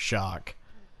shock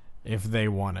if they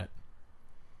won it.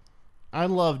 I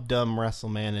love dumb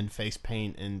WrestleMan and face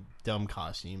paint and dumb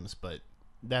costumes, but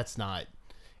it's not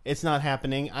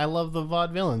happening. I love the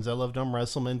Vaudevillains. I love dumb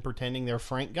WrestleMan pretending they're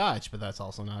Frank Gotch, but that's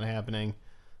also not happening.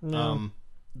 No.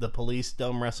 The police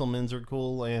dumb WrestleMans are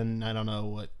cool, and I don't know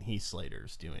what Heath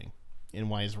Slater's doing and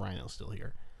why is Rhino still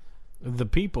here. The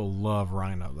people love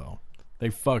Rhino, though. They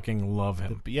fucking love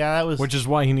him. Yeah, that was... Which is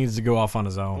why he needs to go off on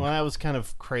his own. Well, that was kind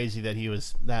of crazy that he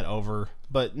was that over.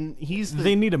 But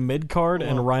they need a mid-card,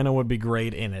 and Rhino would be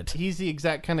great in it. He's the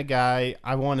exact kind of guy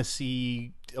I want to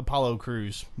see Apollo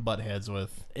Crews butt heads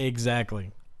with.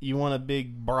 Exactly. You want a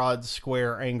big, broad,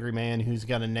 square, angry man who's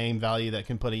got a name value that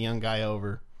can put a young guy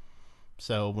over.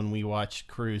 So when we watch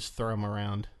Crews throw him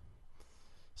around...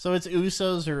 So it's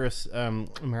Usos or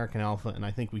American Alpha, and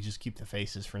I think we just keep the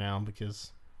faces for now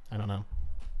because I don't know.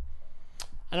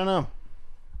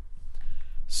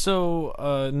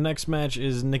 So next match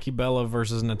is Nikki Bella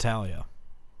versus Natalya.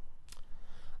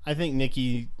 I think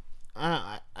Nikki.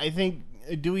 I think.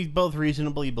 Do we both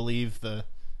reasonably believe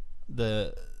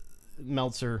the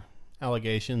Meltzer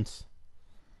allegations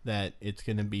that it's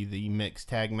going to be the mixed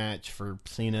tag match for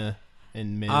Cena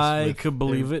and Miz? I could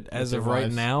believe it as of right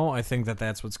now. I think that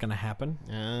that's what's going to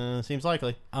happen. Seems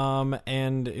likely.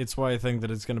 And it's why I think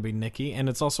that it's going to be Nikki, and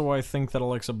it's also why I think that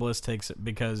Alexa Bliss takes it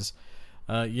because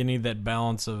you need that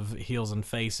balance of heels and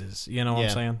faces. You know what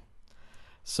I'm saying?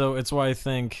 So it's why I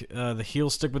think the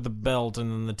heels stick with the belt, and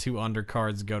then the two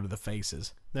undercards go to the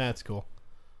faces. That's cool.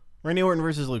 Randy Orton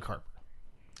versus Luke Harper.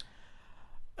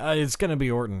 It's going to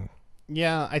be Orton.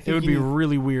 Yeah, I think it would be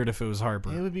really weird if it was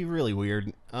Harper. It would be really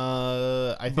weird.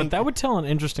 But that would tell an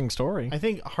interesting story. I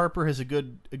think Harper has a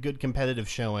good competitive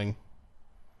showing.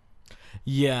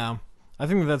 Yeah, I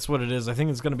think that's what it is. I think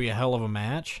it's going to be a hell of a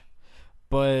match.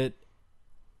 But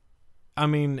I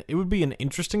mean, it would be an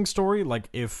interesting story, like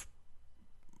if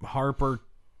Harper,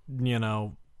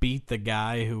 beat the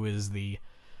guy who is the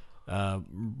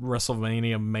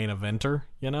WrestleMania main eventer.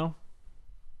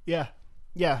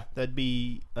 Yeah, that'd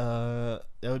be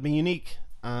unique.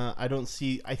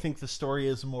 I think the story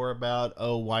is more about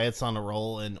Wyatt's on a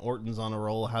roll and Orton's on a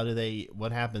roll.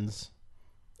 What happens?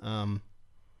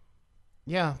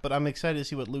 Yeah, but I'm excited to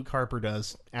see what Luke Harper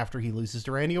does after he loses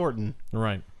to Randy Orton.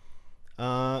 Right.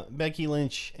 Becky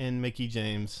Lynch and Mickie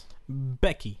James.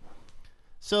 Becky.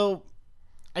 So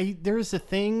there's a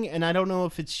thing, and I don't know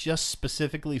if it's just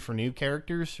specifically for new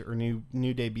characters or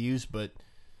new debuts, but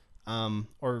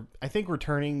or I think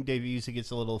returning debuts, it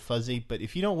gets a little fuzzy, but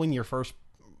if you don't win your first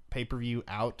pay-per-view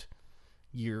out,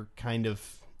 you're kind of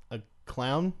a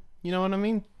clown. You know what I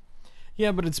mean?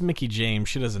 Yeah, but it's Mickie James.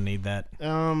 She doesn't need that.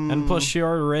 And plus, she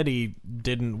already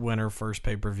didn't win her first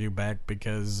pay-per-view back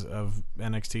because of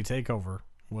NXT TakeOver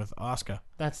with Asuka.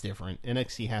 That's different.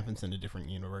 NXT happens in a different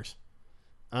universe.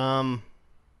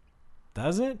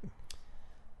 Does it?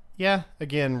 Yeah,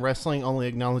 again, wrestling only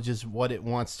acknowledges what it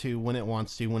wants to, when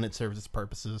it serves its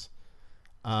purposes.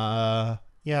 Yeah,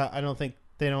 I don't think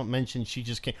they don't mention she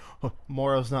just can't.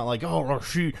 Moro's not like, oh,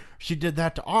 she did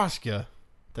that to Asuka.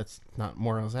 That's not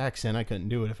Moro's accent. I couldn't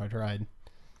do it if I tried.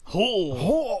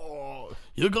 You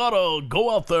gotta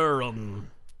go out there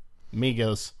and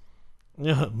Migos.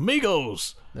 yeah,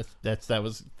 Migos. That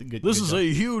was the good. This good is job.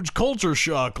 a huge culture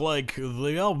shock, like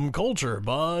the album Culture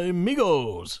by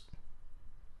Migos.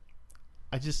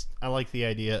 I like the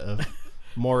idea of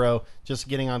Moro just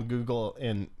getting on Google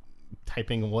and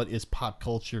typing what is pop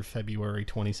culture February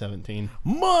 2017.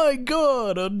 My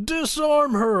God,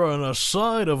 disarm her on a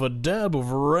side of a dab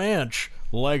of ranch,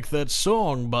 like that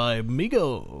song by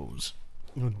Migos.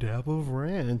 A dab of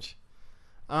ranch.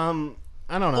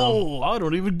 I don't know. Oh, I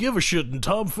don't even give a shit, and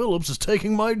Tom Phillips is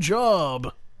taking my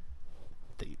job.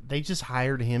 They just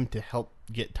hired him to help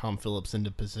get Tom Phillips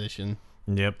into position.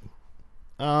 Yep.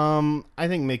 I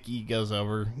think Mickey goes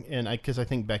over, and because I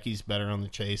think Becky's better on the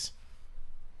chase.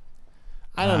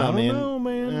 I don't know,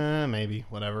 man. Maybe,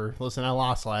 whatever. Listen, I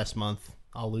lost last month.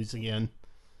 I'll lose again.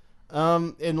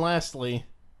 And lastly,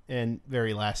 and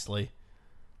very lastly,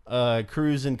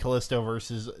 Cruz and Kalisto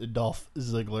versus Dolph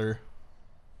Ziggler.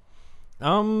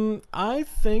 I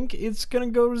think it's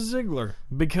gonna go to Ziggler,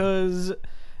 because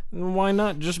why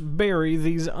not just bury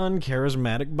these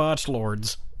uncharismatic botch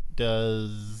lords?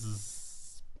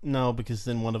 No, because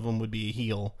then one of them would be a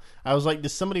heel. I was like,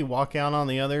 does somebody walk out on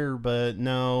the other? But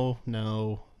no.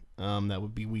 That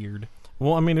would be weird.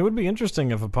 Well, I mean, it would be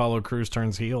interesting if Apollo Crews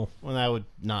turns heel. Well, that would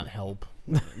not help.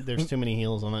 There's too many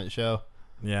heels on that show.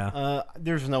 Yeah.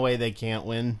 There's no way they can't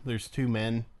win. There's two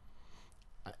men.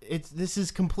 This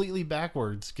is completely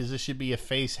backwards, because this should be a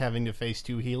face having to face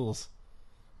two heels.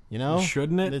 You know,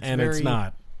 shouldn't it? It's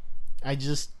not.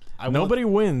 Nobody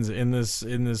wins in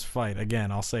this fight.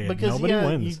 Again, I'll say it. Nobody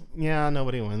wins.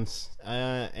 Nobody wins.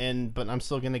 But I'm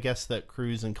still gonna guess that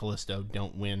Cruz and Kalisto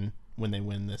don't win when they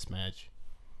win this match.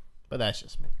 But that's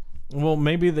just me. Well,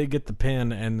 maybe they get the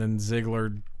pin, and then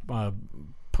Ziggler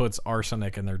puts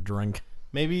arsenic in their drink.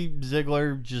 Maybe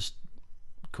Ziggler just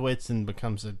quits and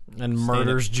becomes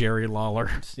murders Jerry Lawler.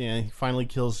 Yeah, he finally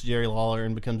kills Jerry Lawler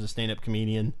and becomes a stand-up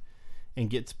comedian, and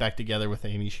gets back together with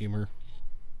Amy Schumer.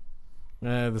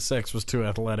 The sex was too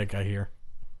athletic, I hear.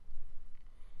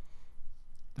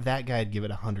 That guy'd give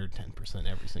it 110%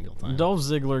 every single time. Dolph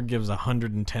Ziggler gives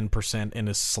 110% in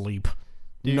his sleep.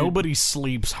 Dude. Nobody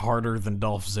sleeps harder than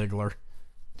Dolph Ziggler.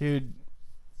 Dude,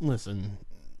 listen,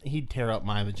 he'd tear up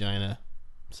my vagina,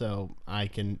 so I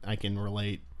can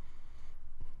relate.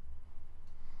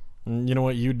 You know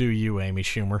what? You do you, Amy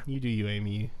Schumer. You do you,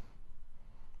 Amy.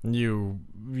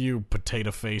 You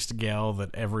potato-faced gal that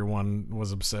everyone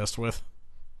was obsessed with.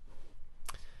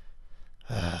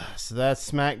 So that's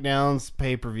SmackDown's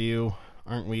pay-per-view.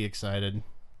 Aren't we excited?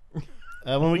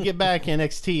 When we get back,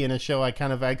 NXT in a show I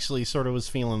kind of actually sort of was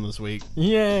feeling this week.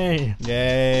 Yay!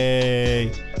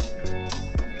 Yay!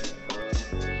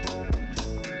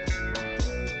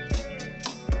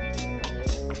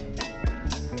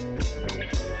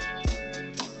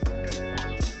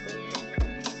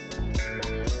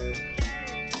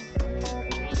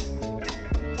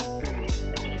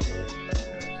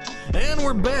 And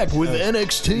we're back with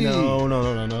NXT.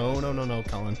 No,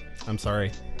 Colin. I'm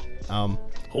sorry.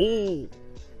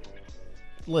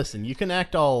 Listen, you can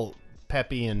act all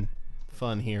peppy and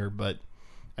fun here, but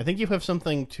I think you have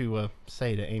something to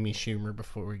say to Amy Schumer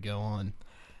before we go on.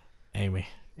 Amy,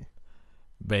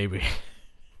 baby,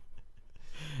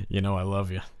 you know I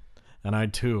love you, and I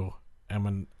too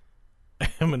am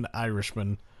an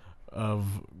Irishman of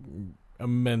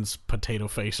immense potato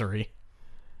facery,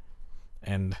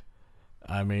 and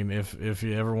I mean, if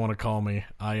you ever want to call me,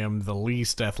 I am the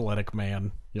least athletic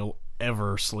man you'll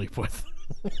ever sleep with.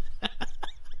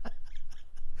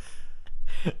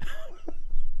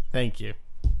 Thank you.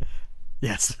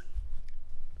 Yes.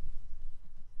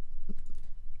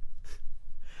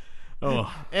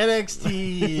 Oh,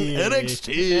 NXT.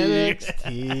 NXT.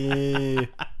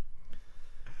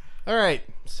 All right,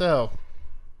 so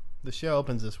the show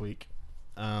opens this week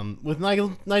with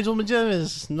Nigel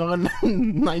McGimbnus.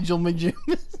 Nigel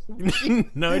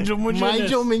McGimbnus. Nigel McGimbnus.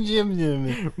 Nigel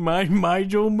McGimbnus.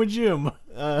 Nigel McGim.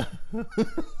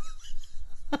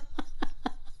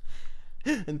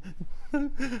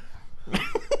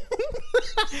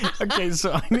 Okay,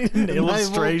 so I need an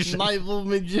illustration. Nigel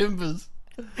McGimbnus.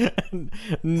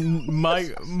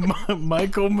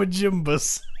 Michael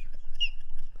McGimbnus.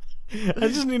 I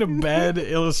just need a bad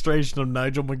illustration of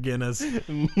Nigel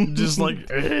McGuinness. Just like,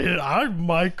 hey, I'm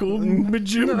Michael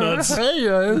McGimbnus. Hey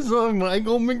guys, I'm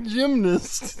Michael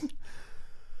McGimbnus.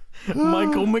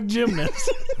 Michael McGimbnus.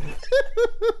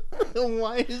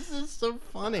 Why is this so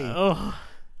funny? Oh.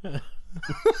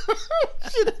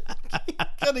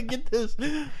 Gotta get this.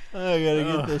 I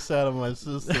gotta get this out of my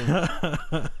system.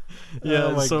 Yeah,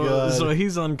 oh my God. So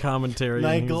he's on commentary.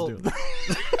 And Nigel.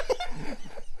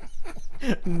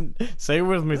 say it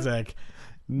with me, Zach.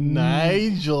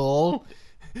 Nigel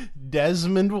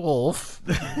Desmond Wolfe.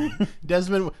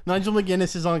 Nigel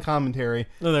McGimbnus is on commentary.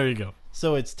 Oh, there you go.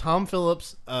 So it's Tom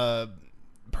Phillips,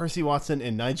 Percy Watson,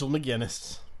 and Nigel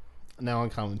McGimbnus now on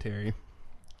commentary.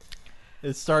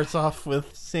 It starts off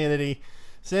with Sanity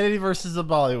versus the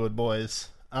Bollywood Boys.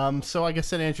 So I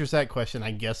guess that answers that question.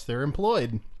 I guess they're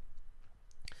employed.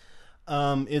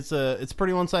 It's a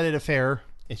pretty one-sided affair.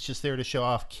 It's just there to show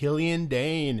off Killian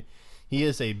Dane. He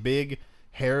is a big,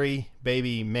 hairy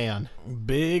baby man.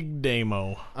 Big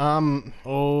Damo.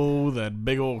 Oh, that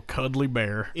big old cuddly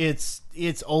bear. It's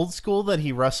old school that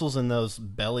he wrestles in those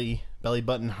belly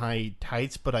button high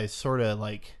tights, but I sort of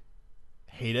like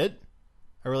hate it.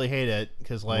 I really hate it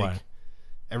because like Why?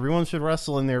 Everyone should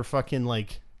wrestle in their fucking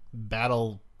like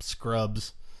battle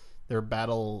scrubs, their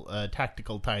battle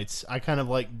tactical tights. I kind of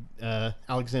like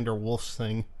Alexander Wolf's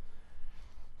thing.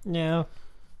 Yeah.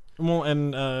 Well,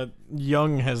 and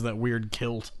Young has that weird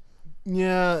kilt.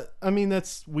 Yeah, I mean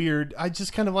that's weird. I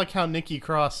just kind of like how Nikki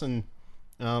Cross and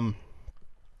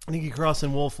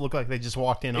Wolf look like they just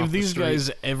walked in. If off the these street.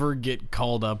 guys ever get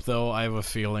called up, though, I have a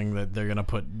feeling that they're gonna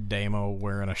put Damo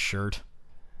wearing a shirt.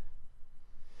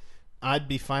 I'd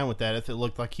be fine with that if it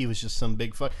looked like he was just some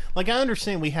big fuck. Like I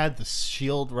understand we had the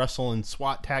Shield wrestle and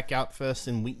SWAT tack outfest,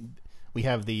 and we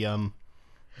have the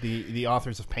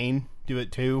Authors of Pain do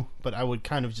it too. But I would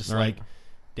kind of just Right. like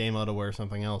Damo to wear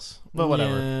something else. But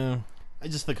whatever. Yeah.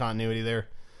 Just the continuity there.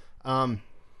 Damo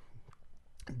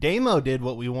did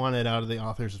what we wanted out of the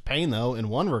Authors of Pain, though, in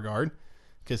one regard,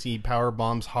 because he power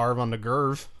bombs Harv on the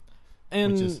Gerv,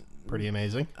 And which is pretty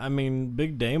amazing. I mean,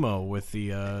 Big Damo with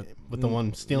the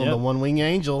one stealing yep. the one wing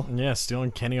angel. Yeah,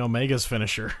 stealing Kenny Omega's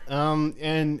finisher.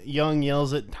 And Young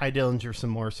yells at Ty Dillinger some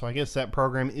more, so I guess that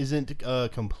program isn't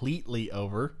completely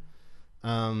over.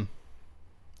 So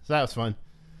that was fun.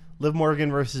 Liv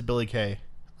Morgan versus Billie Kay.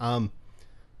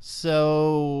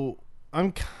 So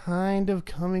I'm kind of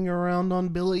coming around on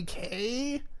Billie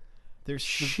Kay.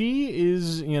 She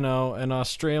is, an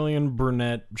Australian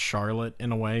brunette Charlotte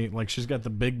in a way. Like she's got the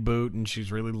big boot and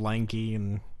she's really lanky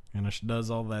and she does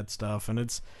all that stuff and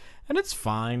it's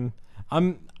fine.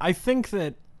 I think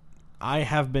that I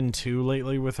have been too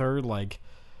lately with her. Like,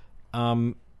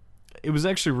 it was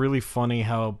actually really funny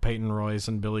how Peyton Royce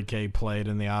and Billie Kay played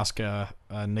in the Asuka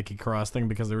Nikki Cross thing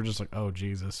because they were just like, oh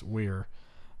Jesus, we're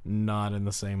not in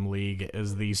the same league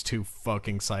as these two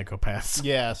fucking psychopaths.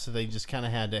 Yeah, so they just kind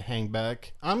of had to hang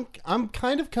back. I'm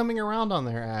kind of coming around on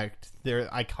their act. Their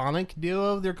iconic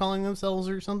duo, they're calling themselves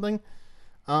or something.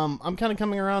 I'm kind of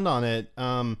coming around on it.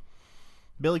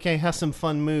 Billie Kay has some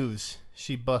fun moves.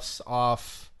 She busts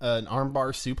off an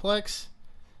armbar suplex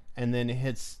and then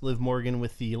hits Liv Morgan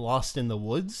with the Lost in the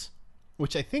Woods,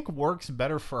 which I think works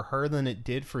better for her than it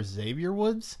did for Xavier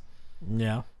Woods.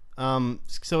 Yeah.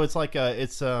 So it's like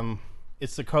it's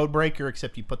the code breaker,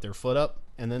 except you put their foot up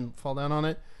and then fall down on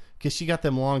it. Because she got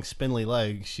them long, spindly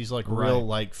legs. She's like real, Right.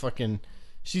 like fucking.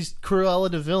 She's Cruella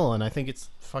de Vil, and I think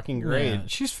it's fucking great. Yeah,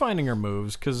 she's finding her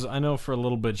moves because I know for a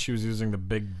little bit she was using the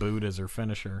big boot as her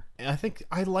finisher. And I think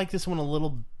I like this one a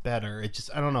little better. It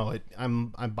just I don't know.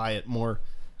 I buy it more.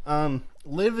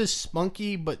 Liv is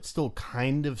spunky but still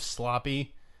kind of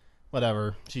sloppy.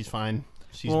 Whatever. She's fine.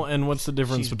 Well, and what's the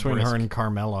difference she's between brisk. her and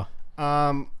Carmella?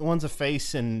 One's a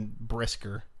face and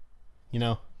brisker. You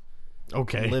know.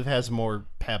 Okay. Liv has more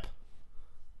pep.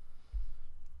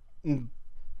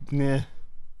 Nah.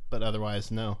 But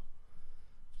otherwise, no.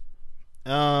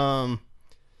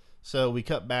 So we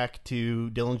cut back to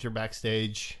Dillinger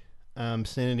backstage.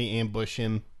 Sanity ambush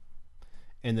him.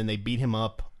 And then they beat him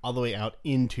up all the way out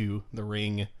into the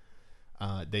ring.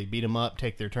 They beat him up,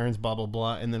 take their turns, blah, blah,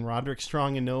 blah. And then Roderick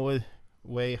Strong and No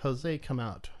Way Jose come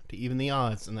out to even the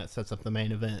odds. And that sets up the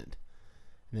main event.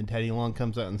 And then Teddy Long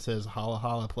comes out and says, holla,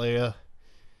 holla, playa.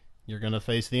 You're going to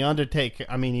face the Undertaker.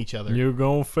 I mean, each other. You're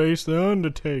gonna face the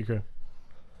Undertaker.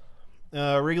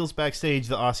 Regal's backstage.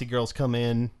 The Aussie girls come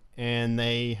in. And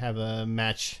they have a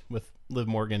match with Liv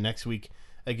Morgan next week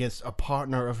against a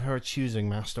partner of her choosing,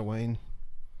 Master Wayne.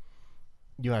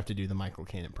 You have to do the Michael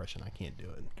Caine impression. I can't do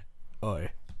it. Oi.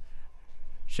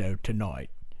 So tonight,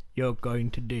 you're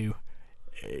going to do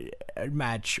a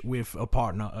match with a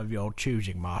partner of your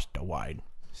choosing, Master Wayne.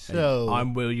 So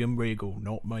I'm William Regal.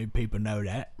 Not many people know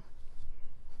that.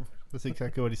 that's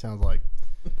exactly what he sounds like.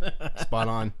 Spot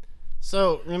on.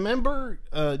 So remember,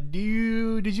 did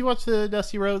you watch the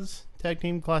Dusty Rhodes Tag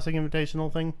Team Classic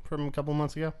Invitational thing from a couple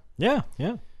months ago? Yeah.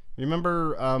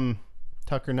 Remember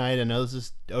Tucker Knight and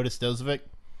Otis Dozovic?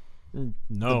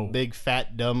 No. The big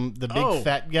fat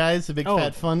fat guys, the big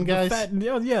fat fun guys.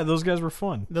 Yeah, those guys were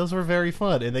fun. Those were very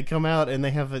fun, and they come out and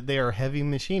they are heavy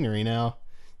machinery now,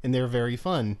 and they're very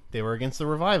fun. They were against the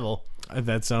Revival.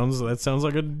 That sounds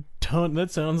like a ton.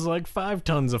 That sounds like 5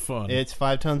 tons of fun. It's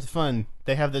 5 tons of fun.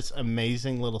 They have this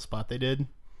amazing little spot they did.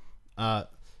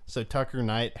 So Tucker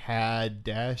Knight had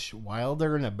Dash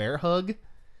Wilder in a bear hug,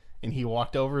 and he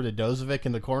walked over to Dozovic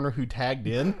in the corner, who tagged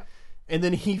in. And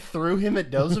then he threw him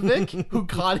at Dozovic, who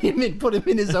caught him and put him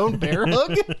in his own bear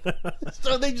hug.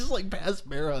 So they just like passed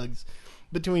bear hugs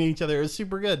between each other. It was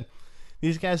super good.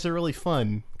 These guys are really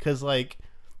fun because like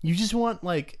you just want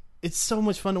like it's so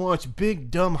much fun to watch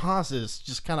big dumb hosses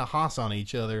just kind of hoss on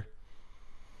each other.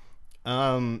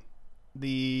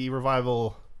 The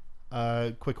Revival,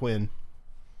 quick win.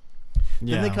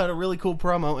 Yeah. Then they cut a really cool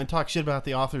promo and talk shit about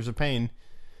the Authors of Pain.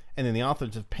 And then the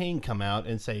Authors of Pain come out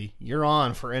and say, "You're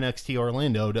on for NXT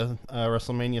Orlando to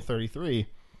WrestleMania 33."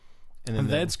 And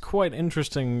that's quite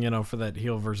interesting, for that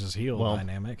heel versus heel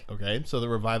dynamic. Okay, so the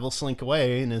Revival slink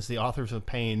away, and as the Authors of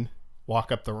Pain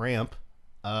walk up the ramp,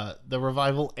 the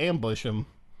Revival ambush them.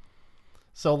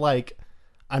 So, like,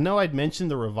 I know I'd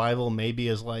mentioned the Revival maybe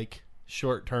as, like,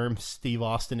 short-term Steve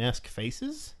Austin-esque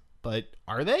faces, but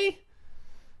are they?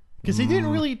 Because they didn't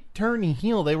really turn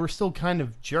heel. They were still kind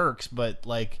of jerks, but,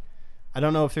 like, I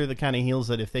don't know if they're the kind of heels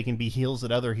that if they can be heels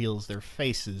at other heels, they're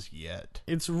faces yet.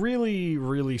 It's really,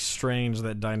 really strange,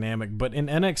 that dynamic. But in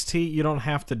NXT, you don't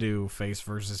have to do face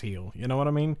versus heel. You know what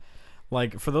I mean?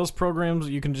 Like, for those programs,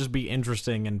 you can just be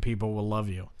interesting and people will love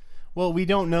you. Well, we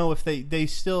don't know if they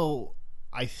still...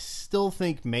 I still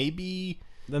think maybe...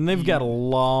 Then they've got a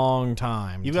long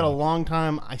time. You've got a long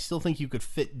time. I still think you could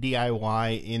fit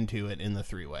DIY into it in the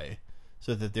 3-way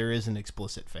so that there is an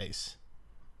explicit face.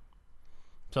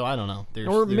 So I don't know.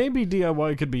 Maybe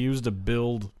DIY could be used to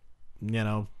build,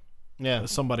 yeah,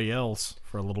 somebody else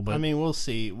for a little bit. I mean, we'll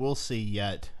see. We'll see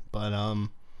yet. But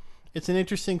it's an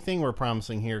interesting thing we're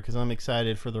promising here because I'm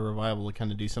excited for the Revival to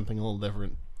kind of do something a little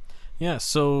different. Yeah,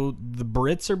 so the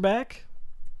Brits are back?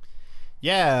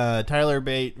 Yeah, Tyler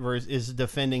Bate is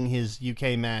defending his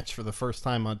UK match for the first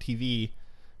time on TV,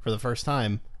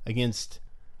 against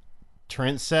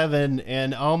Trent Seven,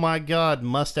 and oh my God,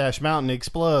 Mustache Mountain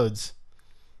explodes.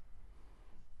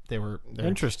 They're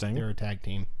interesting. They're a tag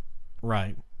team,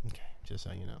 right? Okay, just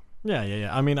so you know. Yeah.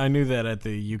 I mean, I knew that at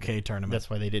the UK tournament. That's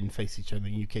why they didn't face each other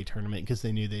in the UK tournament because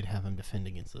they knew they'd have him defend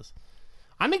against us.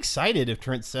 I'm excited if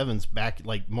Trent Seven's back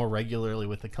like more regularly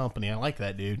with the company. I like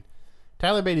that dude.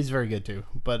 Tyler Bate is very good too,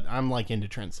 but I'm like into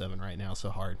Trent Seven right now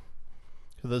so hard.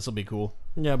 So this will be cool.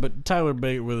 Yeah, but Tyler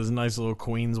Bate with his nice little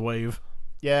Queen's wave.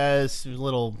 Yeah, it's a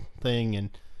little thing, and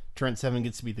Trent Seven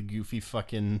gets to be the goofy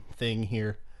fucking thing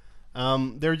here.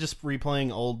 They're just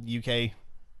replaying old UK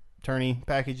tourney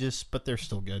packages, but they're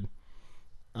still good.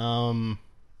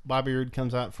 Bobby Roode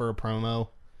comes out for a promo,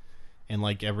 and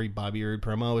like every Bobby Roode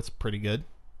promo, it's pretty good.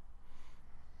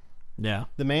 Yeah.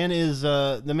 The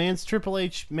man's Triple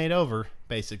H made over,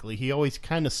 basically. He always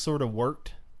kind of sort of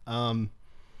worked a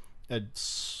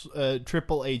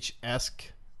Triple H-esque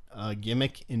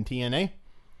gimmick in TNA,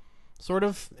 sort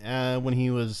of, when he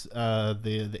was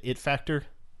the It Factor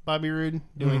Bobby Roode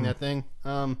doing that thing.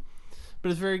 But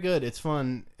it's very good. It's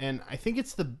fun. And I think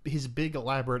it's his big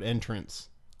elaborate entrance.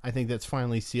 I think that's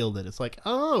finally sealed it. It's like,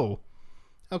 oh,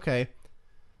 okay.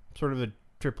 Sort of a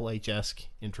Triple H-esque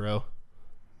intro.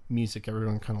 Music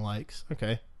everyone kind of likes.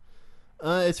 Okay.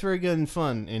 It's very good and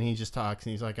fun. And he just talks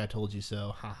and he's like, I told you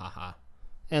so. Ha ha ha.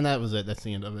 And that was it. That's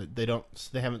the end of it.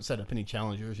 They haven't set up any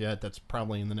challengers yet. That's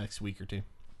probably in the next week or two.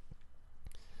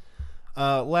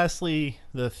 Lastly,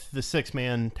 the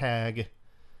 6-man tag,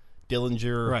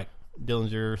 Dillinger, right?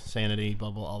 Dillinger, Sanity,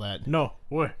 blah blah, all that. No,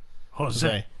 what?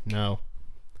 Jose? No.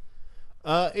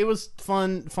 It was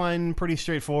fun, pretty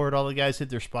straightforward. All the guys hit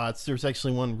their spots. There's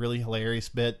actually one really hilarious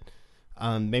bit.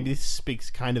 Maybe this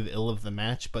speaks kind of ill of the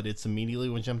match, but it's immediately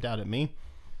what jumped out at me.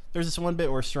 There's this one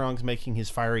bit where Strong's making his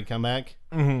fiery comeback,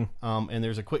 and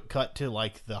there's a quick cut to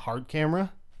like the hard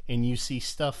camera, and you see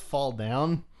stuff fall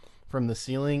down from the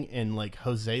ceiling, and like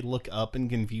Jose look up in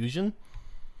confusion,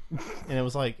 and it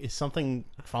was like, is something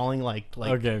falling like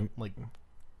okay, like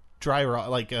dry rock,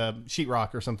 like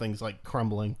sheetrock or something's like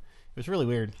crumbling. It was really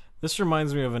weird. This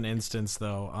reminds me of an instance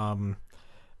though.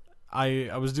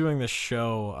 I was doing this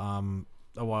show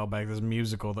a while back, this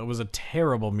musical that was a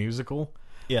terrible musical.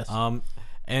 Yes.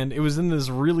 And it was in this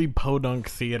really podunk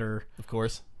theater, of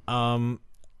course.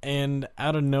 And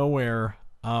out of nowhere,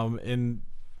 in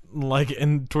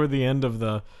toward the end of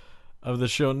the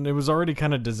show, and it was already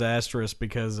kind of disastrous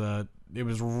because it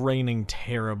was raining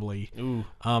terribly. Ooh.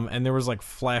 And there was like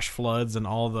flash floods, and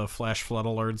all the flash flood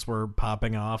alerts were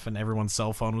popping off, and everyone's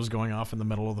cell phone was going off in the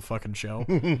middle of the fucking show.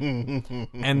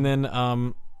 And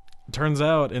then turns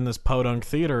out in this podunk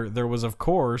theater there was, of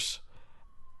course,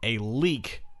 a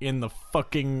leak in the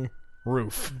fucking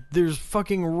roof. There's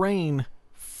fucking rain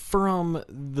from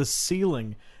the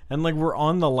ceiling, and like we're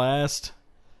on the last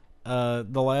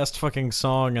fucking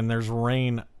song, and there's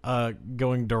rain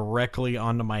going directly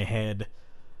onto my head.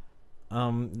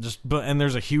 And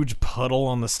there's a huge puddle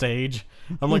on the stage.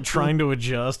 I'm like trying to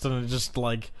adjust, and it just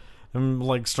like I'm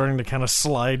like starting to kind of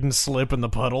slide and slip in the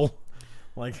puddle.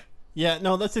 Like, yeah,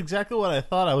 no, that's exactly what I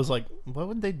thought. I was like, what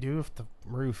would they do if the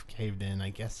roof caved in? I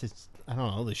guess I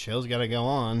don't know, the show's got to go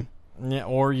on. yeah,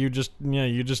 or you just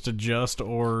adjust,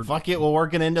 or Fuck it, we'll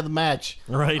work it into the match.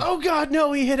 right. Oh god,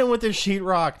 no, he hit him with the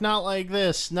sheetrock. Not like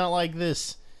this. Not like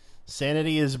this.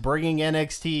 Sanity is bringing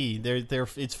NXT.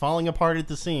 It's falling apart at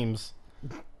the seams.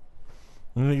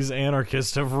 And these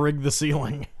anarchists have rigged the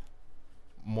ceiling.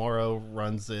 Morrow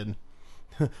runs in.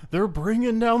 They're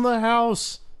bringing down the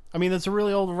house. I mean, that's a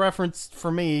really old reference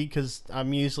for me because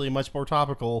I'm usually much more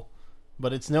topical.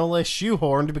 But it's no less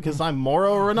shoehorned because I'm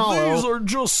Mauro Ranallo. These are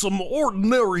just some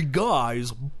ordinary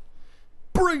guys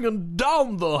bringing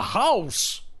down the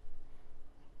house.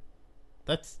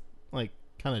 That's like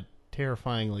kind of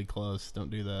terrifyingly close.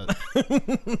 Don't do that.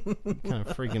 Kind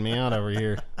of freaking me out over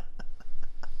here.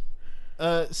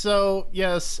 So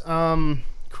yes,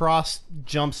 Cross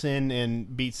jumps in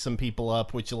and beats some people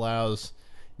up, which allows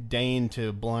Dane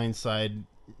to blindside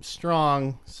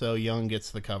Strong, so Young gets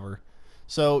the cover.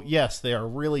 So yes, they are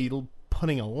really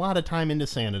putting a lot of time into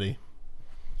Sanity.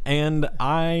 And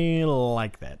I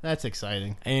like that. That's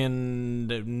exciting.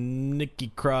 And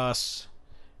Nikki Cross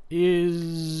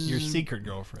is Your secret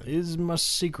girlfriend. Is my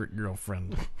secret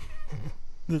girlfriend.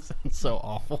 This sounds so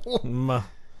awful.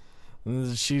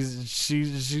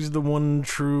 She's the one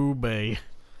true bae.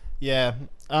 Yeah.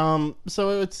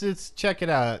 So it's check it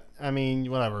out. I mean,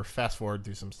 whatever. Fast forward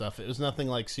through some stuff. It was nothing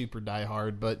like super Die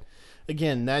Hard, but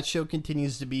again, that show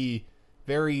continues to be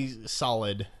very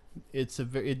solid.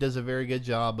 It does a very good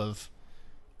job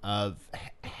of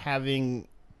having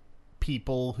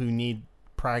people who need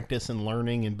practice and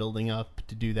learning and building up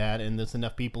to do that, and there's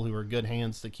enough people who are good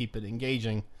hands to keep it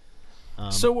engaging.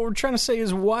 So what we're trying to say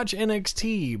is watch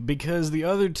NXT, because the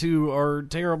other two are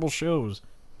terrible shows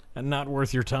and not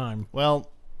worth your time.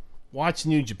 Well, watch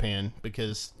New Japan,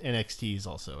 because NXT is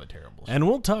also a terrible show. And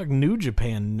we'll talk New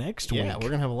Japan next week. Yeah, we're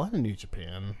going to have a lot of New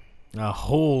Japan. A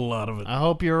whole lot of it. I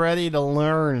hope you're ready to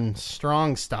learn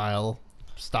strong style.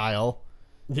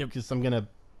 Yep. Because I'm going to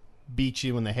beat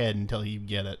you in the head until you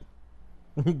get it.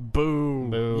 Boo.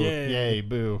 Boo. Yay. Yay,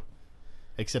 boo.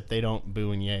 Except they don't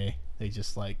boo and yay. They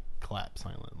just, like, clap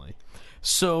silently.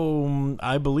 So,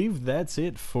 I believe that's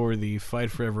it for the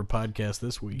Fight Forever podcast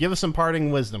this week. Give us some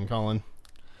parting wisdom, Colin.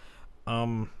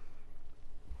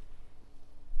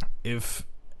 If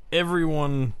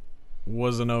everyone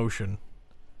was an ocean,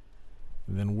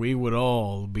 then we would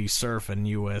all be surfing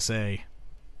USA.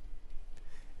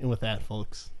 And with that,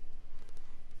 folks,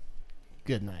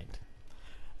 good night.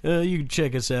 You can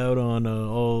check us out on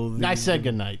all the... I said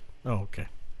good night. Oh, okay.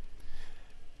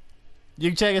 You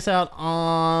can check us out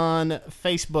on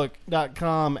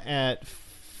Facebook.com at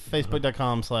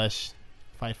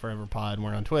Facebook.com/Fight Forever Pod.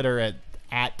 We're on Twitter at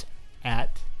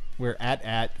we're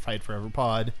at Fight Forever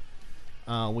Pod.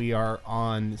 We are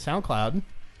on SoundCloud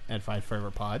at Fight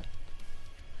Forever Pod.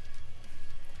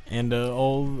 And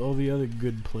all the other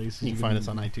good places. You can find us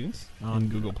on iTunes, on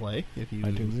Google Play. If you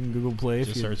iTunes and Google Play.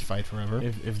 just search Fight Forever.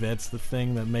 If that's the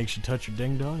thing that makes you touch your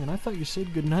ding dong. And I thought you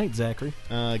said good night, Zachary.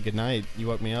 Good night. You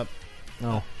woke me up.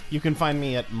 Oh. You can find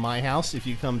me at my house if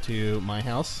you come to my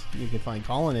house. You can find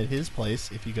Colin at his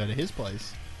place if you go to his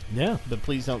place. Yeah. But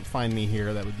please don't find me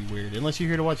here. That would be weird. Unless you're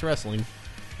here to watch wrestling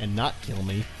and not kill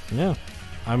me. Yeah.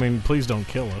 I mean, please don't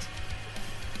kill us.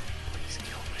 Please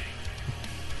kill me.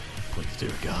 Please,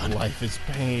 dear God. Life is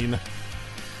pain.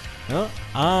 Well,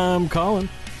 I'm Colin.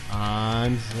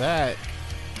 I'm Zach.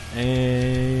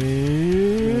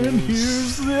 And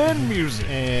here's that music.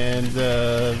 And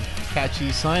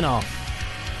catchy sign off.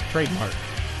 Trademark.